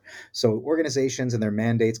power. So organizations and their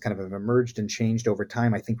mandates kind of have emerged and changed over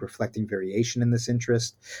time, I think reflecting variation in this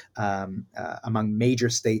interest among major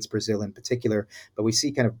states, Brazil in particular. But we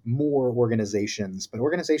see kind of more organizations, but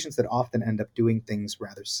organizations that often end up doing things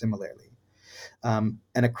rather similarly. And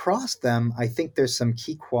across them, I think there's some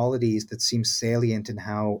key qualities that seem salient in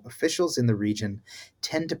how officials in the region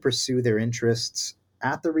tend to pursue their interests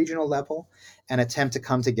at the regional level and attempt to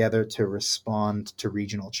come together to respond to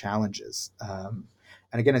regional challenges.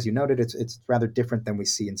 And again, as you noted, it's rather different than we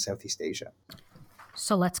see in Southeast Asia.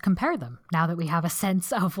 So let's compare them now that we have a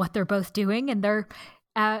sense of what they're both doing, and there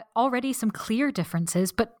are already some clear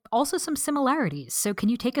differences, but also some similarities. So can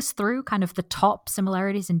you take us through kind of the top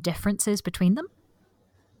similarities and differences between them?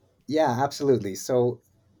 Yeah, absolutely. So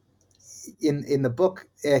in the book,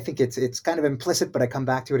 I think it's kind of implicit, but I come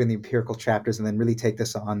back to it in the empirical chapters and then really take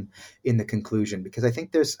this on in the conclusion, because I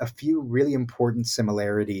think there's a few really important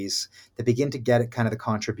similarities that begin to get at kind of the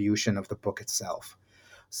contribution of the book itself.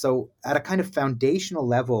 So at a kind of foundational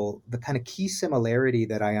level, the kind of key similarity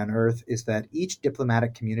that I unearth is that each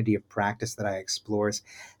diplomatic community of practice that I explores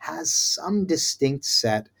has some distinct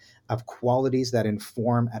set of qualities that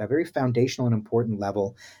inform at a very foundational and important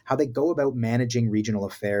level how they go about managing regional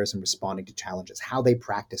affairs and responding to challenges, how they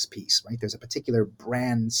practice peace, right? There's a particular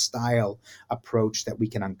brand style approach that we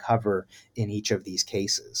can uncover in each of these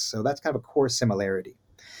cases. So that's kind of a core similarity.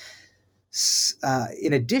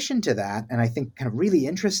 In addition to that, and I think kind of really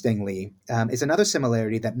interestingly, is another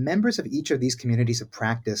similarity that members of each of these communities of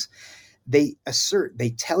practice, they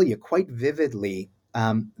tell you quite vividly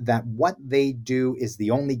that what they do is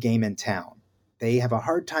the only game in town. They have a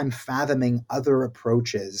hard time fathoming other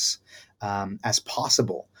approaches as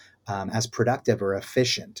possible, as productive or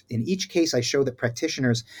efficient. In each case, I show that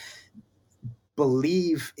practitioners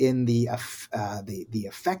believe in the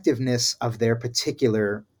effectiveness of their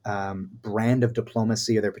particular brand of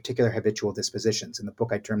diplomacy or their particular habitual dispositions. In the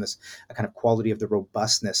book, I term this a kind of quality of the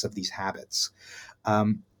robustness of these habits.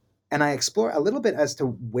 And I explore a little bit as to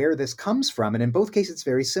where this comes from. And in both cases, it's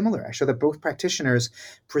very similar. I show that both practitioners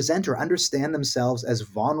present or understand themselves as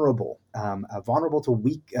vulnerable to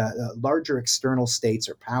weak, larger external states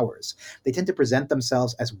or powers. They tend to present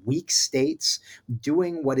themselves as weak states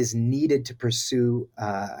doing what is needed to pursue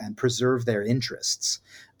and preserve their interests.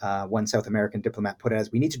 One South American diplomat put it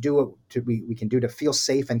as, we need to do what we can do to feel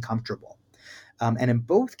safe and comfortable. And in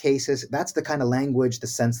both cases, that's the kind of language, the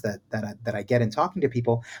sense that I get in talking to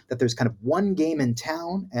people, that there's kind of one game in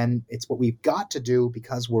town, and it's what we've got to do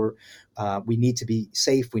because we need to be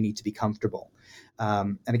safe, we need to be comfortable.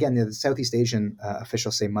 And again, the Southeast Asian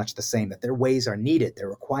officials say much the same, that their ways are needed, they're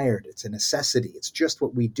required, it's a necessity, it's just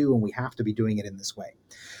what we do, and we have to be doing it in this way.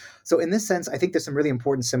 So in this sense, I think there's some really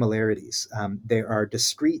important similarities. There are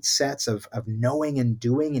discrete sets of knowing and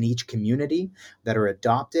doing in each community that are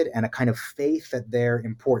adopted, and a kind of faith that they're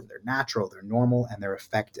important, they're natural, they're normal, and they're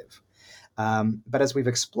effective. But as we've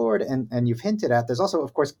explored and you've hinted at, there's also,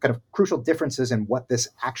 of course, kind of crucial differences in what this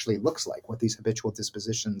actually looks like, what these habitual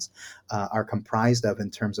dispositions are comprised of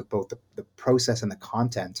in terms of both the process and the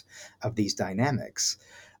content of these dynamics.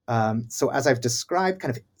 So as I've described,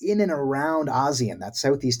 kind of in and around ASEAN, that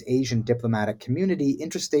Southeast Asian diplomatic community,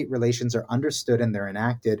 interstate relations are understood and they're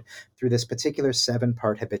enacted through this particular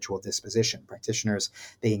 7-part habitual disposition. Practitioners,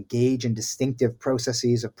 they engage in distinctive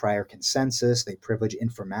processes of prior consensus. They privilege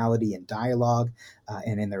informality and dialogue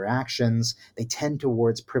and in their actions. They tend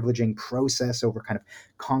towards privileging process over kind of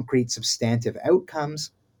concrete substantive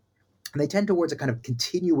outcomes. And they tend towards a kind of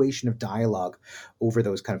continuation of dialogue over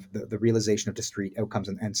those kind of the realization of discrete outcomes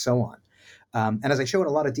and so on. And as I show in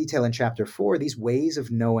a lot of detail in chapter 4, these ways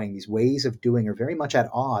of knowing, these ways of doing are very much at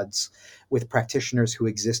odds with practitioners who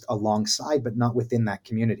exist alongside but not within that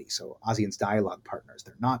community. So ASEAN's dialogue partners,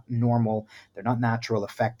 they're not normal, they're not natural,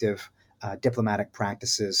 effective diplomatic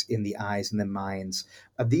practices in the eyes and the minds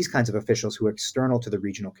of these kinds of officials who are external to the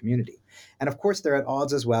regional community. And of course, they're at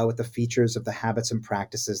odds as well with the features of the habits and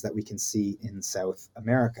practices that we can see in South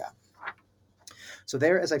America. So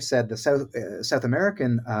there, as I've said, the South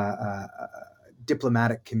American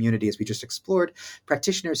diplomatic community, as we just explored,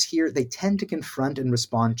 practitioners here, they tend to confront and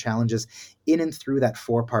respond challenges in and through that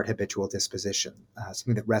 4-part habitual disposition,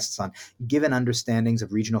 something that rests on given understandings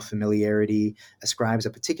of regional familiarity, ascribes a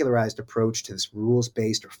particularized approach to this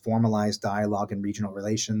rules-based or formalized dialogue in regional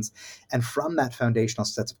relations. And from that foundational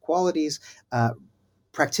sets of qualities,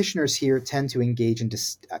 practitioners here tend to engage in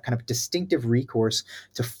a kind of distinctive recourse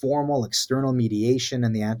to formal external mediation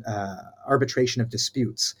and the arbitration of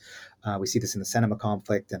disputes. We see this in the Senema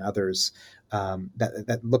conflict and others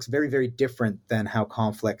that looks very, very different than how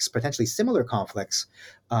conflicts, potentially similar conflicts,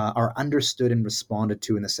 are understood and responded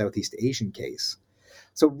to in the Southeast Asian case.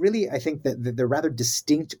 So really, I think that they're rather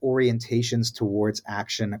distinct orientations towards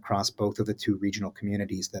action across both of the two regional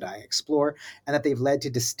communities that I explore, and that they've led to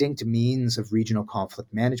distinct means of regional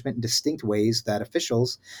conflict management and distinct ways that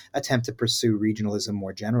officials attempt to pursue regionalism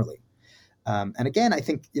more generally. And again, I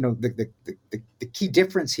think, the key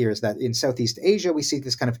difference here is that in Southeast Asia, we see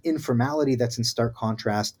this kind of informality that's in stark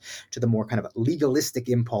contrast to the more kind of legalistic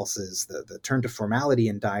impulses, the turn to formality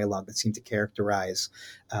in dialogue that seem to characterize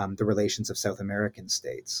the relations of South American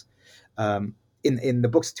states. In the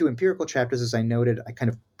book's 2 empirical chapters, as I noted, I kind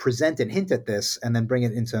of present and hint at this, and then bring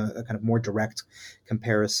it into a kind of more direct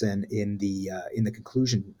comparison in the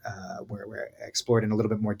conclusion, where I explore it in a little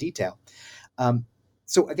bit more detail.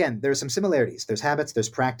 So again, there are some similarities. There's habits, there's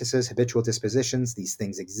practices, habitual dispositions. These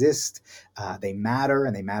things exist. They matter,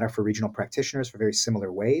 and they matter for regional practitioners for very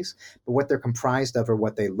similar ways. But what they're comprised of or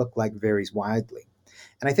what they look like varies widely.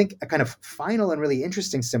 And I think a kind of final and really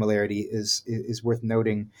interesting similarity is worth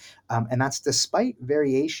noting, and that's despite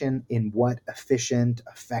variation in what efficient,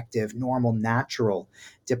 effective, normal, natural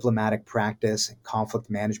diplomatic practice and conflict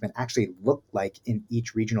management actually look like in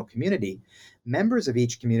each regional community, members of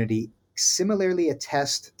each community similarly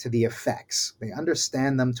attest to the effects. They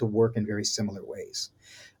understand them to work in very similar ways.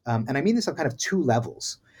 And I mean this on kind of 2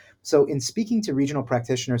 levels. So in speaking to regional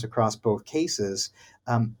practitioners across both cases,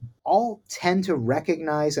 all tend to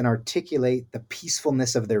recognize and articulate the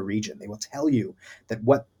peacefulness of their region. They will tell you that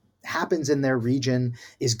what happens in their region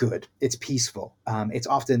is good. It's peaceful. It's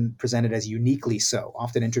often presented as uniquely so.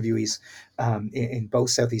 Often interviewees in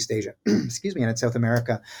both Southeast Asia, excuse me, and in South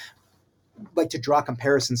America like to draw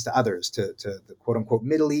comparisons to others, to the quote unquote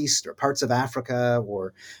Middle East or parts of Africa,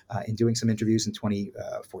 or in doing some interviews in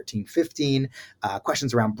 2014-15,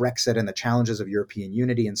 questions around Brexit and the challenges of European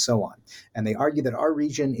unity and so on. And they argue that our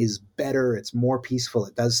region is better, it's more peaceful,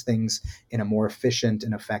 it does things in a more efficient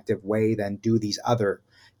and effective way than do these other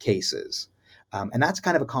cases. And that's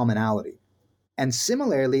kind of a commonality. And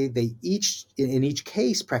similarly, in each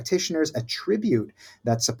case, practitioners attribute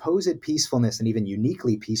that supposed peacefulness and even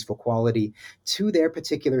uniquely peaceful quality to their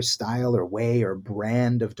particular style or way or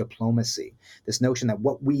brand of diplomacy. This notion that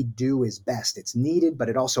what we do is best. It's needed, but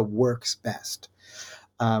it also works best.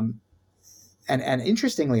 And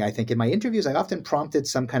interestingly, I think in my interviews, I often prompted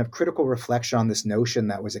some kind of critical reflection on this notion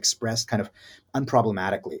that was expressed kind of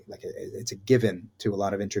unproblematically. Like it's a given to a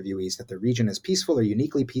lot of interviewees that the region is peaceful or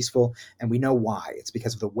uniquely peaceful, and we know why. It's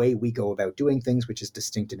because of the way we go about doing things, which is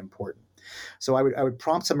distinct and important. So I would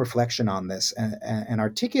prompt some reflection on this and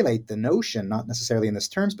articulate the notion, not necessarily in this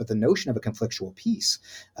terms, but the notion of a conflictual peace,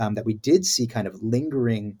 that we did see kind of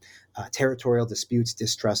lingering territorial disputes,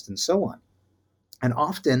 distrust, and so on. And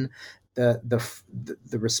often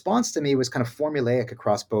the response to me was kind of formulaic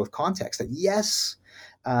across both contexts, that yes,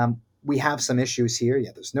 we have some issues here.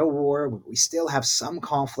 Yeah, there's no war. We still have some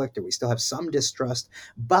conflict, or we still have some distrust,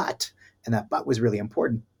 but, and that but was really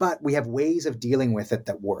important, but we have ways of dealing with it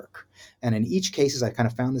that work. And in each case, I kind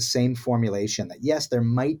of found the same formulation that yes, there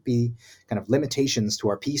might be kind of limitations to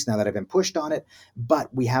our peace now that I've been pushed on it,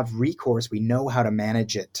 but we have recourse. We know how to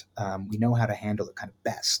manage it. We know how to handle it kind of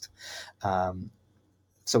best.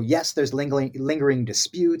 So yes, there's lingering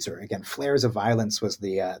disputes, or again, flares of violence was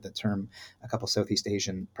the term a couple Southeast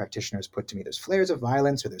Asian practitioners put to me. There's flares of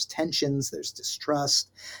violence, or there's tensions, there's distrust,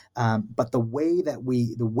 but the ways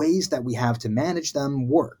that we have to manage them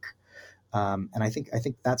work. And I think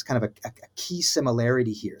that's kind of a key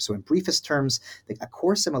similarity here. So in briefest terms, a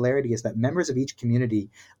core similarity is that members of each community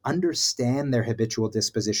understand their habitual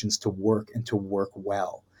dispositions to work and to work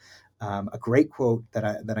well. A great quote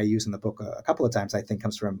that I use in the book a couple of times, I think,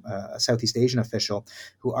 comes from a Southeast Asian official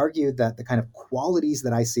who argued that the kind of qualities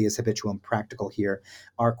that I see as habitual and practical here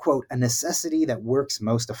are, quote, a necessity that works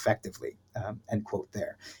most effectively, end quote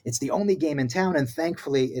there. It's the only game in town, and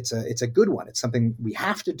thankfully it's a good one. It's something we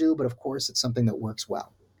have to do, but of course it's something that works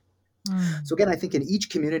well. So again, I think in each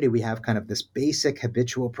community we have kind of this basic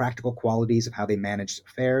habitual practical qualities of how they manage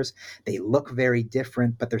affairs. They look very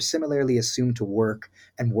different, but they're similarly assumed to work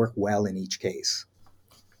and work well in each case.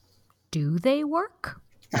 Do they work?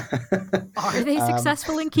 Are they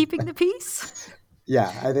successful in keeping the peace?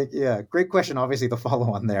 Yeah, I think, great question. Obviously, the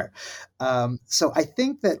follow on there. So I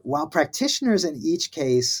think that while practitioners in each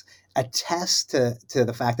case attest to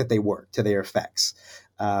the fact that they work, to their effects,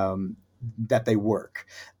 that they work,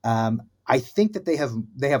 I think that they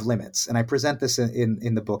have limits, and I present this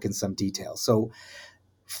in the book in some detail. So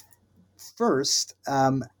first,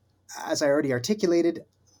 as I already articulated,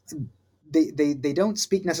 they don't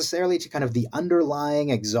speak necessarily to kind of the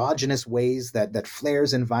underlying exogenous ways that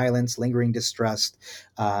flares in violence, lingering distrust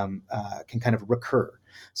can kind of recur.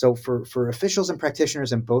 So for officials and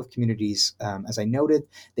practitioners in both communities, as I noted,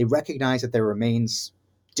 they recognize that there remains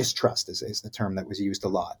distrust is the term that was used a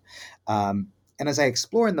lot. And as I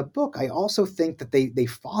explore in the book, I also think that they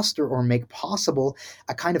foster or make possible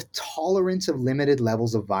a kind of tolerance of limited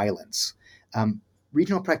levels of violence.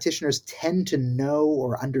 regional practitioners tend to know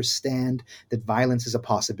or understand that violence is a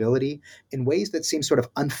possibility in ways that seem sort of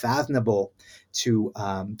unfathomable to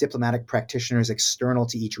diplomatic practitioners external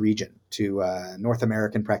to each region, to North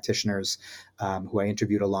American practitioners who I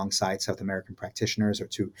interviewed alongside South American practitioners, or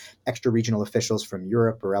to extra-regional officials from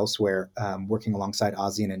Europe or elsewhere working alongside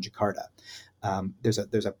ASEAN and Jakarta. There's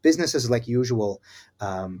a business as like usual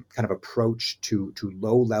kind of approach to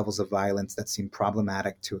low levels of violence that seem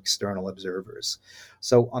problematic to external observers.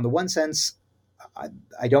 So on the one sense,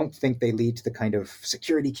 I don't think they lead to the kind of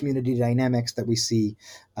security community dynamics that we see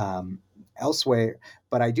elsewhere,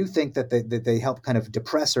 but I do think that they help kind of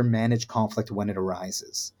depress or manage conflict when it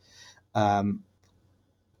arises.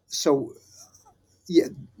 So yeah,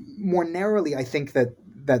 more narrowly, I think that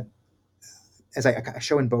as I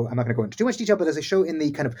show in both, I'm not going to go into too much detail, but as I show in the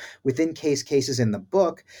kind of within cases in the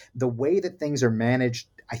book, the way that things are managed,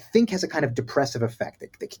 I think, has a kind of depressive effect.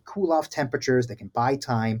 They can cool off temperatures, they can buy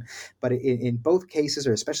time, but in both cases,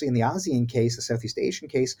 or especially in the ASEAN case, the Southeast Asian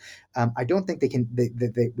case, I don't think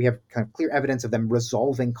we have kind of clear evidence of them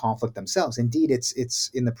resolving conflict themselves. Indeed, it's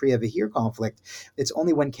in the Preah-Vihear conflict, it's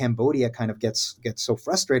only when Cambodia kind of gets so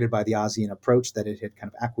frustrated by the ASEAN approach that it had kind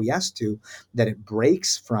of acquiesced to, that it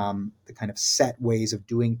breaks from the kind of set ways of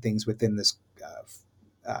doing things within this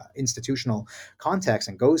institutional context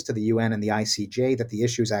and goes to the UN and the ICJ, that the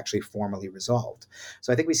issue is actually formally resolved.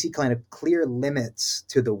 So I think we see kind of clear limits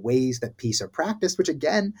to the ways that peace are practiced, which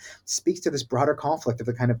again speaks to this broader conflict of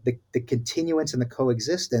the kind of the continuance and the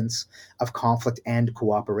coexistence of conflict and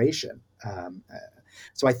cooperation.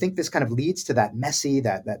 So I think this kind of leads to that messy,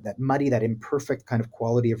 that muddy, that imperfect kind of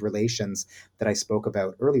quality of relations that I spoke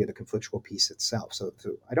about earlier, the conflictual peace itself. So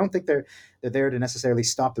I don't think they're there to necessarily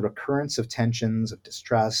stop the recurrence of tensions, of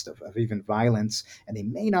distrust, of even violence, and they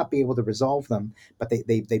may not be able to resolve them, but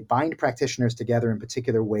they bind practitioners together in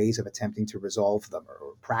particular ways of attempting to resolve them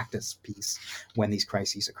or practice peace when these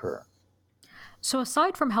crises occur. So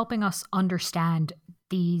aside from helping us understand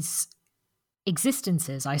these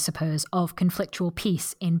existences, I suppose, of conflictual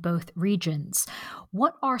peace in both regions,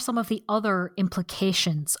 what are some of the other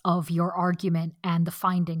implications of your argument and the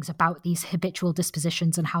findings about these habitual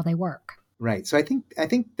dispositions and how they work? Right. So I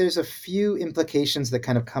think there's a few implications that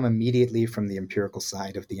kind of come immediately from the empirical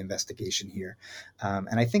side of the investigation here.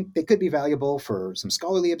 And I think they could be valuable for some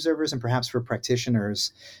scholarly observers and perhaps for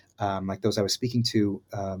practitioners like those I was speaking to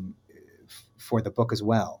for the book as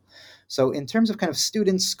well. So in terms of kind of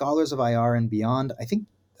students, scholars of IR and beyond, I think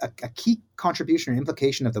a key contribution or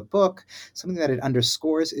implication of the book, something that it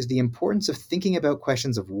underscores, is the importance of thinking about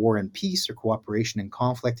questions of war and peace or cooperation and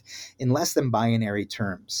conflict in less than binary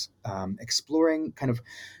terms, exploring kind of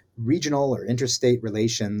regional or interstate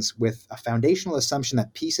relations with a foundational assumption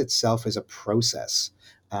that peace itself is a process.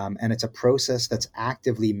 And it's a process that's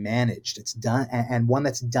actively managed. It's done, and one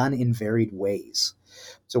that's done in varied ways.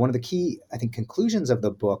 So one of the key, I think, conclusions of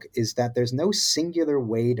the book is that there's no singular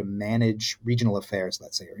way to manage regional affairs,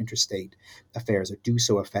 let's say, or interstate affairs, or do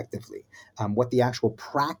so effectively. What the actual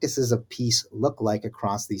practices of peace look like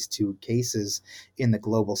across these two cases in the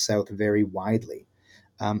global South vary widely.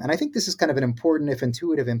 And I think this is kind of an important, if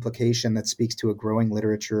intuitive, implication that speaks to a growing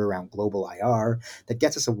literature around global IR that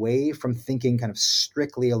gets us away from thinking kind of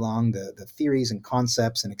strictly along the theories and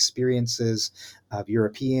concepts and experiences of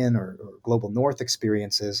European or global North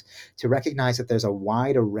experiences to recognize that there's a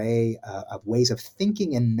wide array of ways of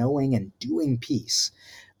thinking and knowing and doing peace.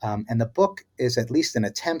 And the book is at least an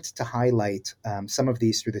attempt to highlight some of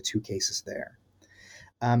these through the two cases there.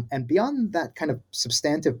 And beyond that kind of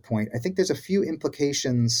substantive point, I think there's a few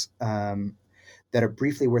implications that are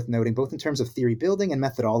briefly worth noting, both in terms of theory building and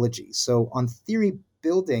methodology. So on theory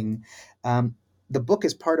building, the book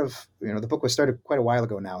is part of, the book was started quite a while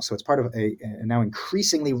ago now, so it's part of a now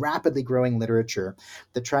increasingly rapidly growing literature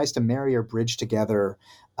that tries to marry or bridge together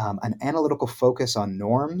an analytical focus on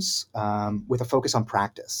norms with a focus on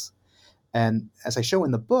practice. And as I show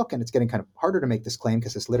in the book, and it's getting kind of harder to make this claim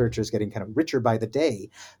because this literature is getting kind of richer by the day,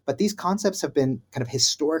 but these concepts have been kind of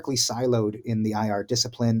historically siloed in the IR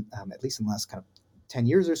discipline, at least in the last kind of 10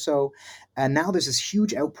 years or so. And now there's this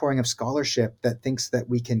huge outpouring of scholarship that thinks that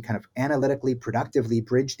we can kind of analytically, productively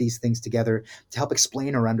bridge these things together to help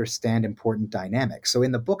explain or understand important dynamics. So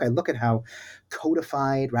in the book, I look at how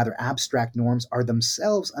codified, rather abstract norms are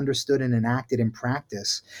themselves understood and enacted in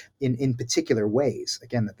practice in particular ways.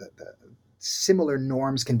 Again, similar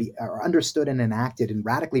norms are understood and enacted in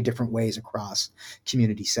radically different ways across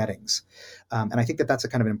community settings. And I think that that's a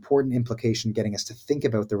kind of an important implication, getting us to think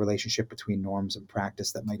about the relationship between norms and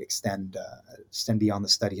practice that might extend beyond the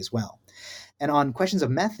study as well. And on questions of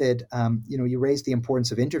method, you raised the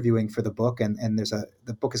importance of interviewing for the book, and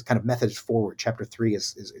the book is kind of methods forward. Chapter 3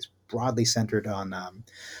 is broadly centered on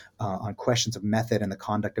questions of method and the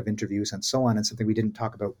conduct of interviews and so on, and something we didn't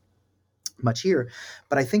talk about much here.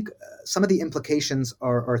 But I think some of the implications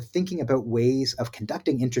are thinking about ways of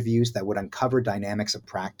conducting interviews that would uncover dynamics of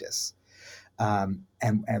practice. And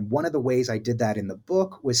one of the ways I did that in the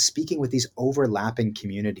book was speaking with these overlapping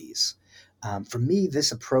communities. For me,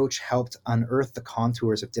 this approach helped unearth the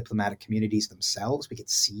contours of diplomatic communities themselves. We could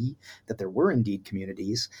see that there were indeed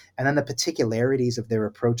communities, and then the particularities of their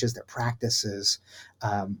approaches, their practices,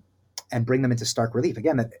 and bring them into stark relief.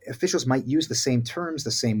 Again, that officials might use the same terms,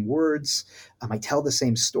 the same words, might tell the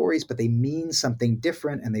same stories, but they mean something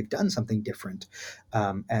different and they've done something different.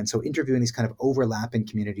 And so interviewing these kind of overlapping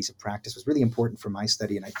communities of practice was really important for my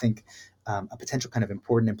study, and I think a potential kind of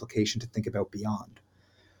important implication to think about beyond.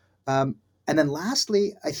 And then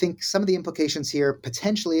lastly, I think some of the implications here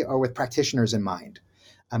potentially are with practitioners in mind.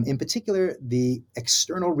 In particular, the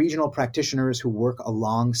external regional practitioners who work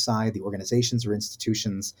alongside the organizations or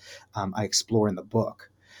institutions I explore in the book.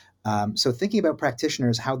 So thinking about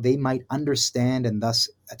practitioners, how they might understand and thus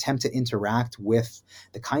attempt to interact with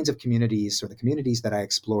the kinds of communities or the communities that I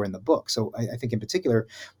explore in the book. So I think in particular,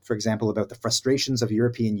 for example, about the frustrations of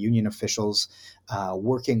European Union officials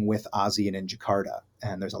working with ASEAN in Jakarta.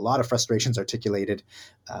 And there's a lot of frustrations articulated,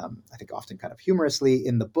 I think often kind of humorously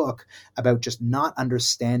in the book, about just not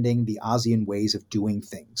understanding the ASEAN ways of doing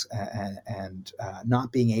things and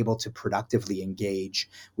not being able to productively engage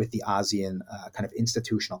with the ASEAN kind of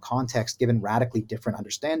institutional context, given radically different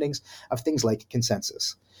understandings of things like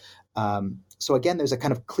consensus. So again, there's a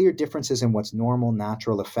kind of clear differences in what's normal,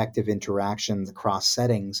 natural, effective interactions across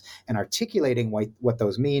settings, and articulating what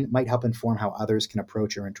those mean might help inform how others can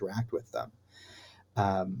approach or interact with them.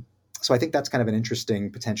 So I think that's kind of an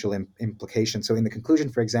interesting potential implication. So in the conclusion,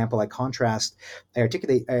 for example, I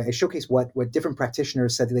showcase what different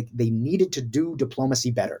practitioners said they needed to do diplomacy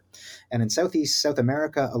better. And in South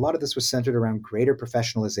America, a lot of this was centered around greater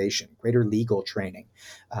professionalization, greater legal training,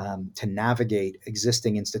 to navigate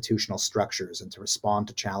existing institutional structures and to respond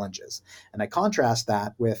to challenges. And I contrast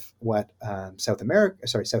that with what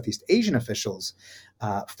Southeast Asian officials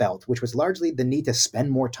felt, which was largely the need to spend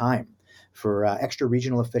more time for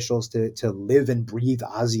extra-regional officials to live and breathe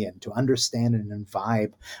ASEAN, to understand and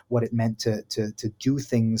imbibe what it meant to do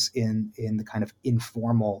things in the kind of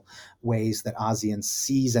informal ways that ASEAN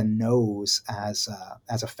sees and knows as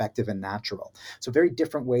effective and natural. So very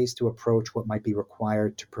different ways to approach what might be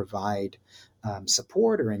required to provide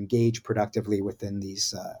support or engage productively within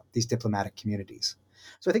these diplomatic communities.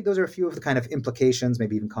 So I think those are a few of the kind of implications,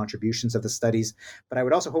 maybe even contributions of the studies. But I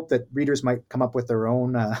would also hope that readers might come up with their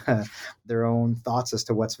own thoughts as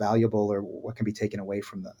to what's valuable or what can be taken away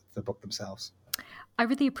from the book themselves. I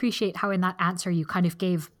really appreciate how in that answer you kind of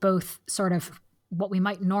gave both sort of what we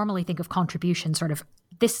might normally think of contribution, sort of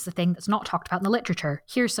this is the thing that's not talked about in the literature,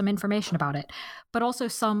 here's some information about it, but also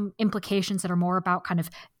some implications that are more about kind of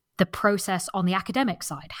the process on the academic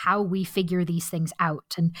side, how we figure these things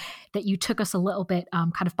out, and that you took us a little bit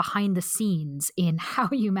kind of behind the scenes in how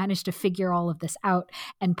you managed to figure all of this out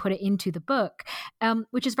and put it into the book,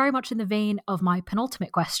 which is very much in the vein of my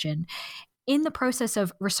penultimate question. In the process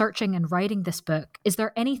of researching and writing this book, is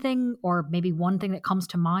there anything or maybe one thing that comes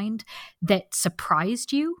to mind that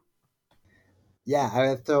surprised you?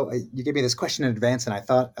 Yeah, so you gave me this question in advance and I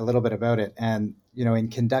thought a little bit about it. And, in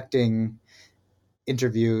conducting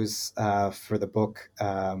interviews for the book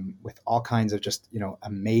with all kinds of just,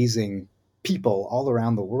 amazing people all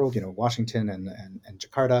around the world, Washington and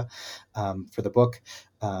Jakarta for the book.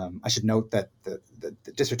 I should note that the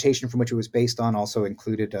dissertation from which it was based on also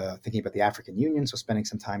included thinking about the African Union, so spending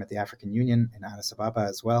some time at the African Union in Addis Ababa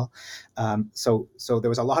as well. So there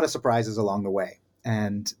was a lot of surprises along the way.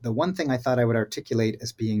 And the one thing I thought I would articulate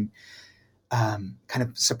as being kind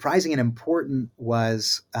of surprising and important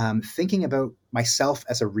was thinking about myself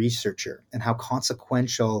as a researcher and how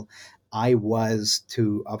consequential I was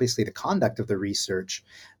to obviously the conduct of the research,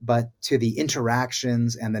 but to the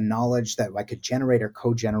interactions and the knowledge that I could generate or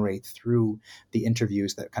co-generate through the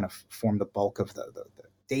interviews that kind of form the bulk of the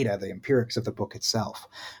data, the empirics of the book itself.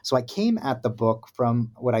 So I came at the book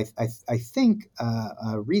from what I think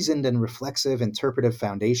a reasoned and reflexive interpretive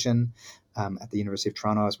foundation, at the University of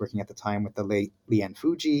Toronto. I was working at the time with the late Leanne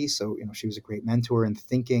Fuji. So, she was a great mentor in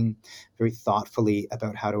thinking very thoughtfully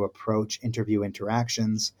about how to approach interview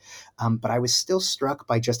interactions. But I was still struck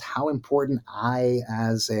by just how important I,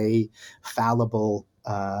 as a fallible,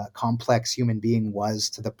 complex human being, was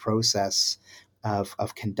to the process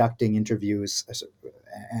of conducting interviews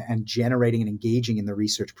and generating and engaging in the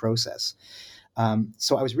research process.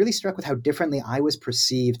 So I was really struck with how differently I was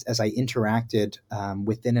perceived as I interacted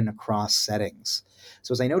within and across settings.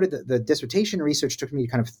 So as I noted, the dissertation research took me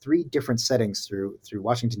to kind of three different settings through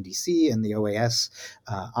Washington, D.C. and the OAS,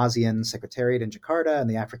 ASEAN Secretariat in Jakarta, and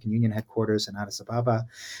the African Union headquarters in Addis Ababa.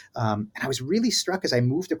 And I was really struck as I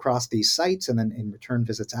moved across these sites and then in return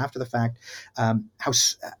visits after the fact,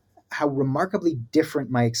 how remarkably different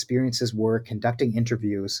my experiences were conducting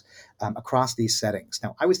interviews across these settings.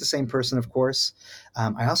 Now, I was the same person, of course.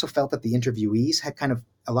 I also felt that the interviewees had kind of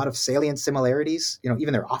a lot of salient similarities.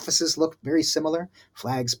 Even their offices looked very similar: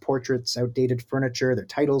 flags, portraits, outdated furniture. Their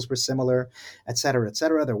titles were similar, et cetera, et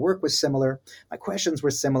cetera. Their work was similar. My questions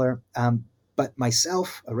were similar. But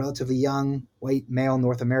myself, a relatively young, white, male,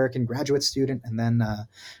 North American graduate student, and then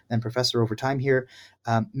professor over time here,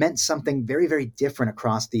 meant something very, very different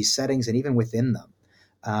across these settings and even within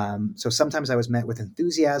them. So sometimes I was met with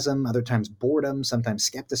enthusiasm, other times boredom, sometimes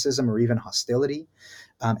skepticism or even hostility,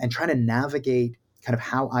 and trying to navigate kind of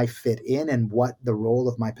how I fit in and what the role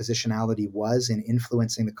of my positionality was in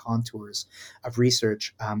influencing the contours of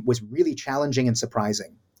research was really challenging and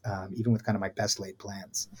surprising. Even with kind of my best laid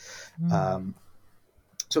plans.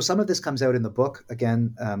 So some of this comes out in the book.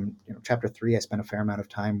 Again, chapter 3, I spent a fair amount of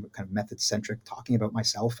time kind of method-centric, talking about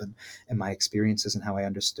myself and my experiences and how I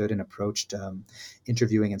understood and approached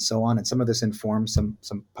interviewing and so on. And some of this informs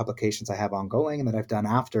some publications I have ongoing and that I've done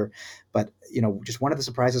after. But, just one of the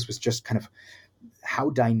surprises was just kind of how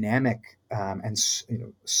dynamic and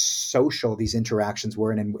social these interactions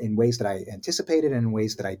were, and in ways that I anticipated and in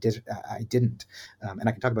ways that I didn't. And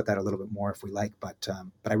I can talk about that a little bit more if we like. But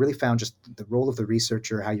I really found just the role of the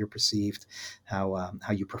researcher, how you're perceived, how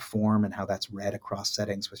you perform, and how that's read across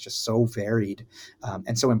settings was just so varied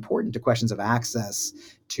and so important to questions of access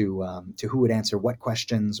to who would answer what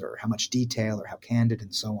questions or how much detail or how candid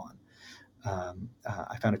and so on.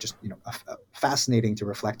 I found it just fascinating to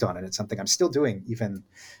reflect on, and it's something I'm still doing even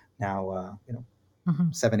now.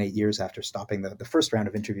 7-8 years after stopping the first round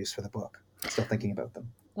of interviews for the book, still thinking about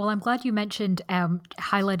them. Well, I'm glad you mentioned,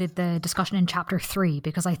 highlighted the discussion in chapter 3,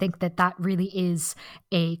 because I think that really is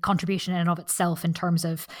a contribution in and of itself in terms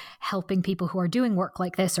of helping people who are doing work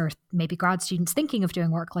like this, or maybe grad students thinking of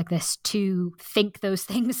doing work like this, to think those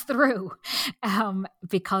things through,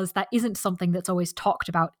 because that isn't something that's always talked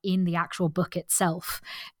about in the actual book itself.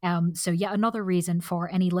 So yet another reason for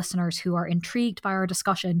any listeners who are intrigued by our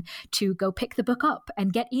discussion to go pick the book up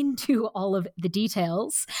and get into all of the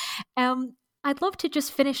details. I'd love to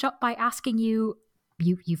just finish up by asking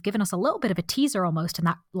you've given us a little bit of a teaser almost in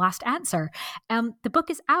that last answer. The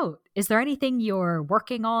book is out. Is there anything you're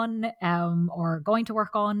working on or going to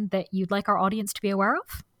work on that you'd like our audience to be aware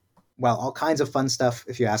of? Well, all kinds of fun stuff,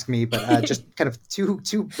 if you ask me, but just kind of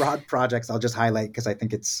two broad projects I'll just highlight because I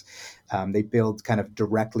think it's they build kind of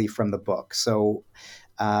directly from the book. So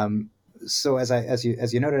as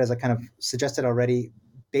you noted, as I kind of suggested already,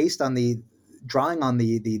 based on drawing on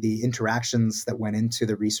the interactions that went into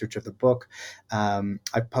the research of the book,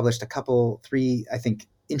 I've published 3, I think,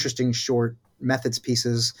 interesting short methods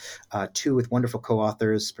pieces, 2 with wonderful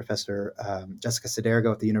co-authors, Professor Jessica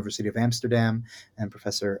Sedergo at the University of Amsterdam and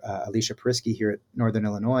Professor Alicia Parisky here at Northern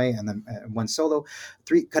Illinois, and then 1 solo.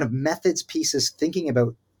 3 kind of methods pieces thinking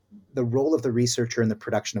about the role of the researcher in the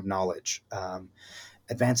production of knowledge,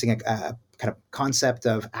 advancing a kind of concept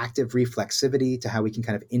of active reflexivity to how we can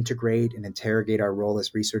kind of integrate and interrogate our role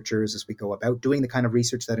as researchers as we go about doing the kind of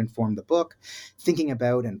research that informed the book, thinking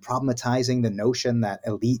about and problematizing the notion that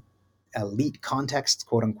elite contexts,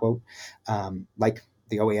 quote unquote, like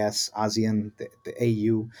the OAS, ASEAN, the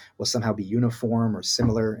AU, will somehow be uniform or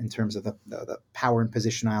similar in terms of the power and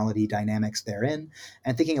positionality dynamics therein,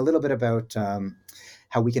 and thinking a little bit about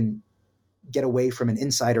how we can get away from an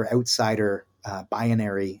insider-outsider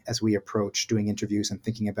binary as we approach doing interviews and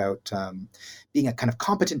thinking about being a kind of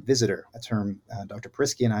competent visitor, a term Dr.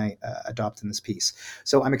 Parisky and I adopt in this piece.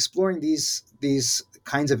 So I'm exploring these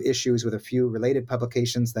kinds of issues with a few related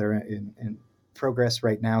publications that are in progress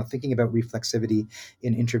right now, thinking about reflexivity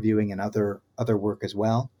in interviewing and other work as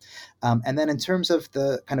well. And then in terms of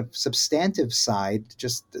the kind of substantive side,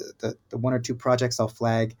 just the 1 or 2 projects I'll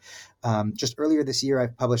flag. Just earlier this year,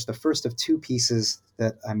 I've published the first of two pieces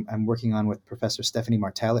that I'm working on with Professor Stephanie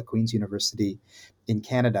Martel at Queen's University in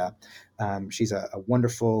Canada. She's a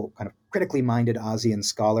wonderful, kind of critically minded ASEAN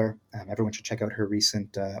scholar. Everyone should check out her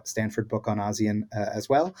recent Stanford book on ASEAN as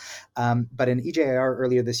well. But in EJIR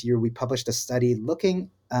earlier this year, we published a study looking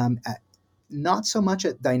at not so much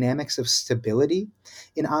at dynamics of stability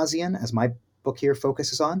in ASEAN, as my book here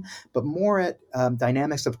focuses on, but more at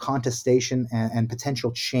dynamics of contestation and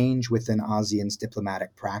potential change within ASEAN's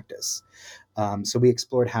diplomatic practice. So we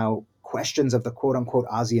explored how questions of the quote-unquote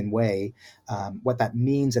ASEAN way, what that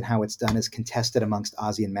means and how it's done, is contested amongst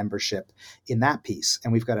ASEAN membership in that piece.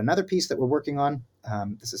 And we've got another piece that we're working on.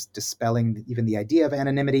 This is dispelling even the idea of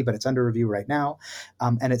anonymity, but it's under review right now.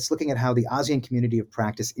 And it's looking at how the ASEAN community of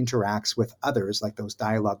practice interacts with others, like those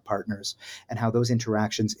dialogue partners, and how those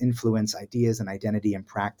interactions influence ideas and identity and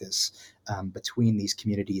practice between these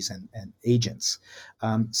communities and agents.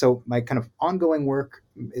 So my kind of ongoing work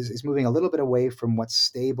is moving a little bit away from what's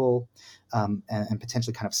stable and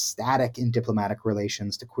potentially kind of static in diplomatic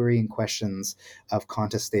relations to querying questions of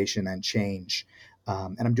contestation and change.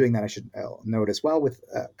 And I'm doing that, I should note as well, with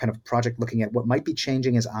a kind of project looking at what might be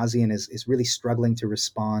changing as ASEAN is really struggling to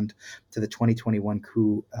respond to the 2021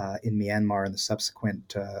 coup in Myanmar and the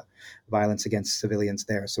subsequent violence against civilians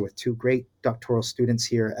there. So with two great doctoral students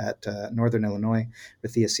here at Northern Illinois,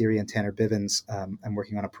 with Thea Siri and Tanner Bivens, I'm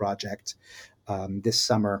working on a project this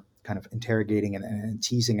summer, kind of interrogating and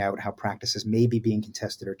teasing out how practices may be being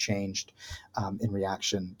contested or changed in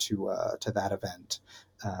reaction to that event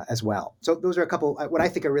as well. So those are a couple, what I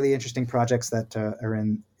think are really interesting projects that are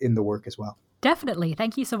in the work as well. Definitely.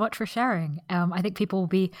 Thank you so much for sharing. I think people will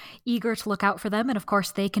be eager to look out for them. And of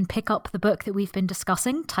course, they can pick up the book that we've been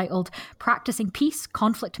discussing, titled Practicing Peace,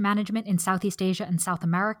 Conflict Management in Southeast Asia and South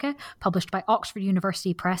America, published by Oxford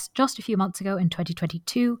University Press just a few months ago in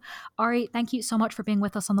 2022. Aarie, thank you so much for being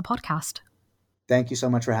with us on the podcast. Thank you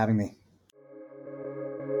so much for having me.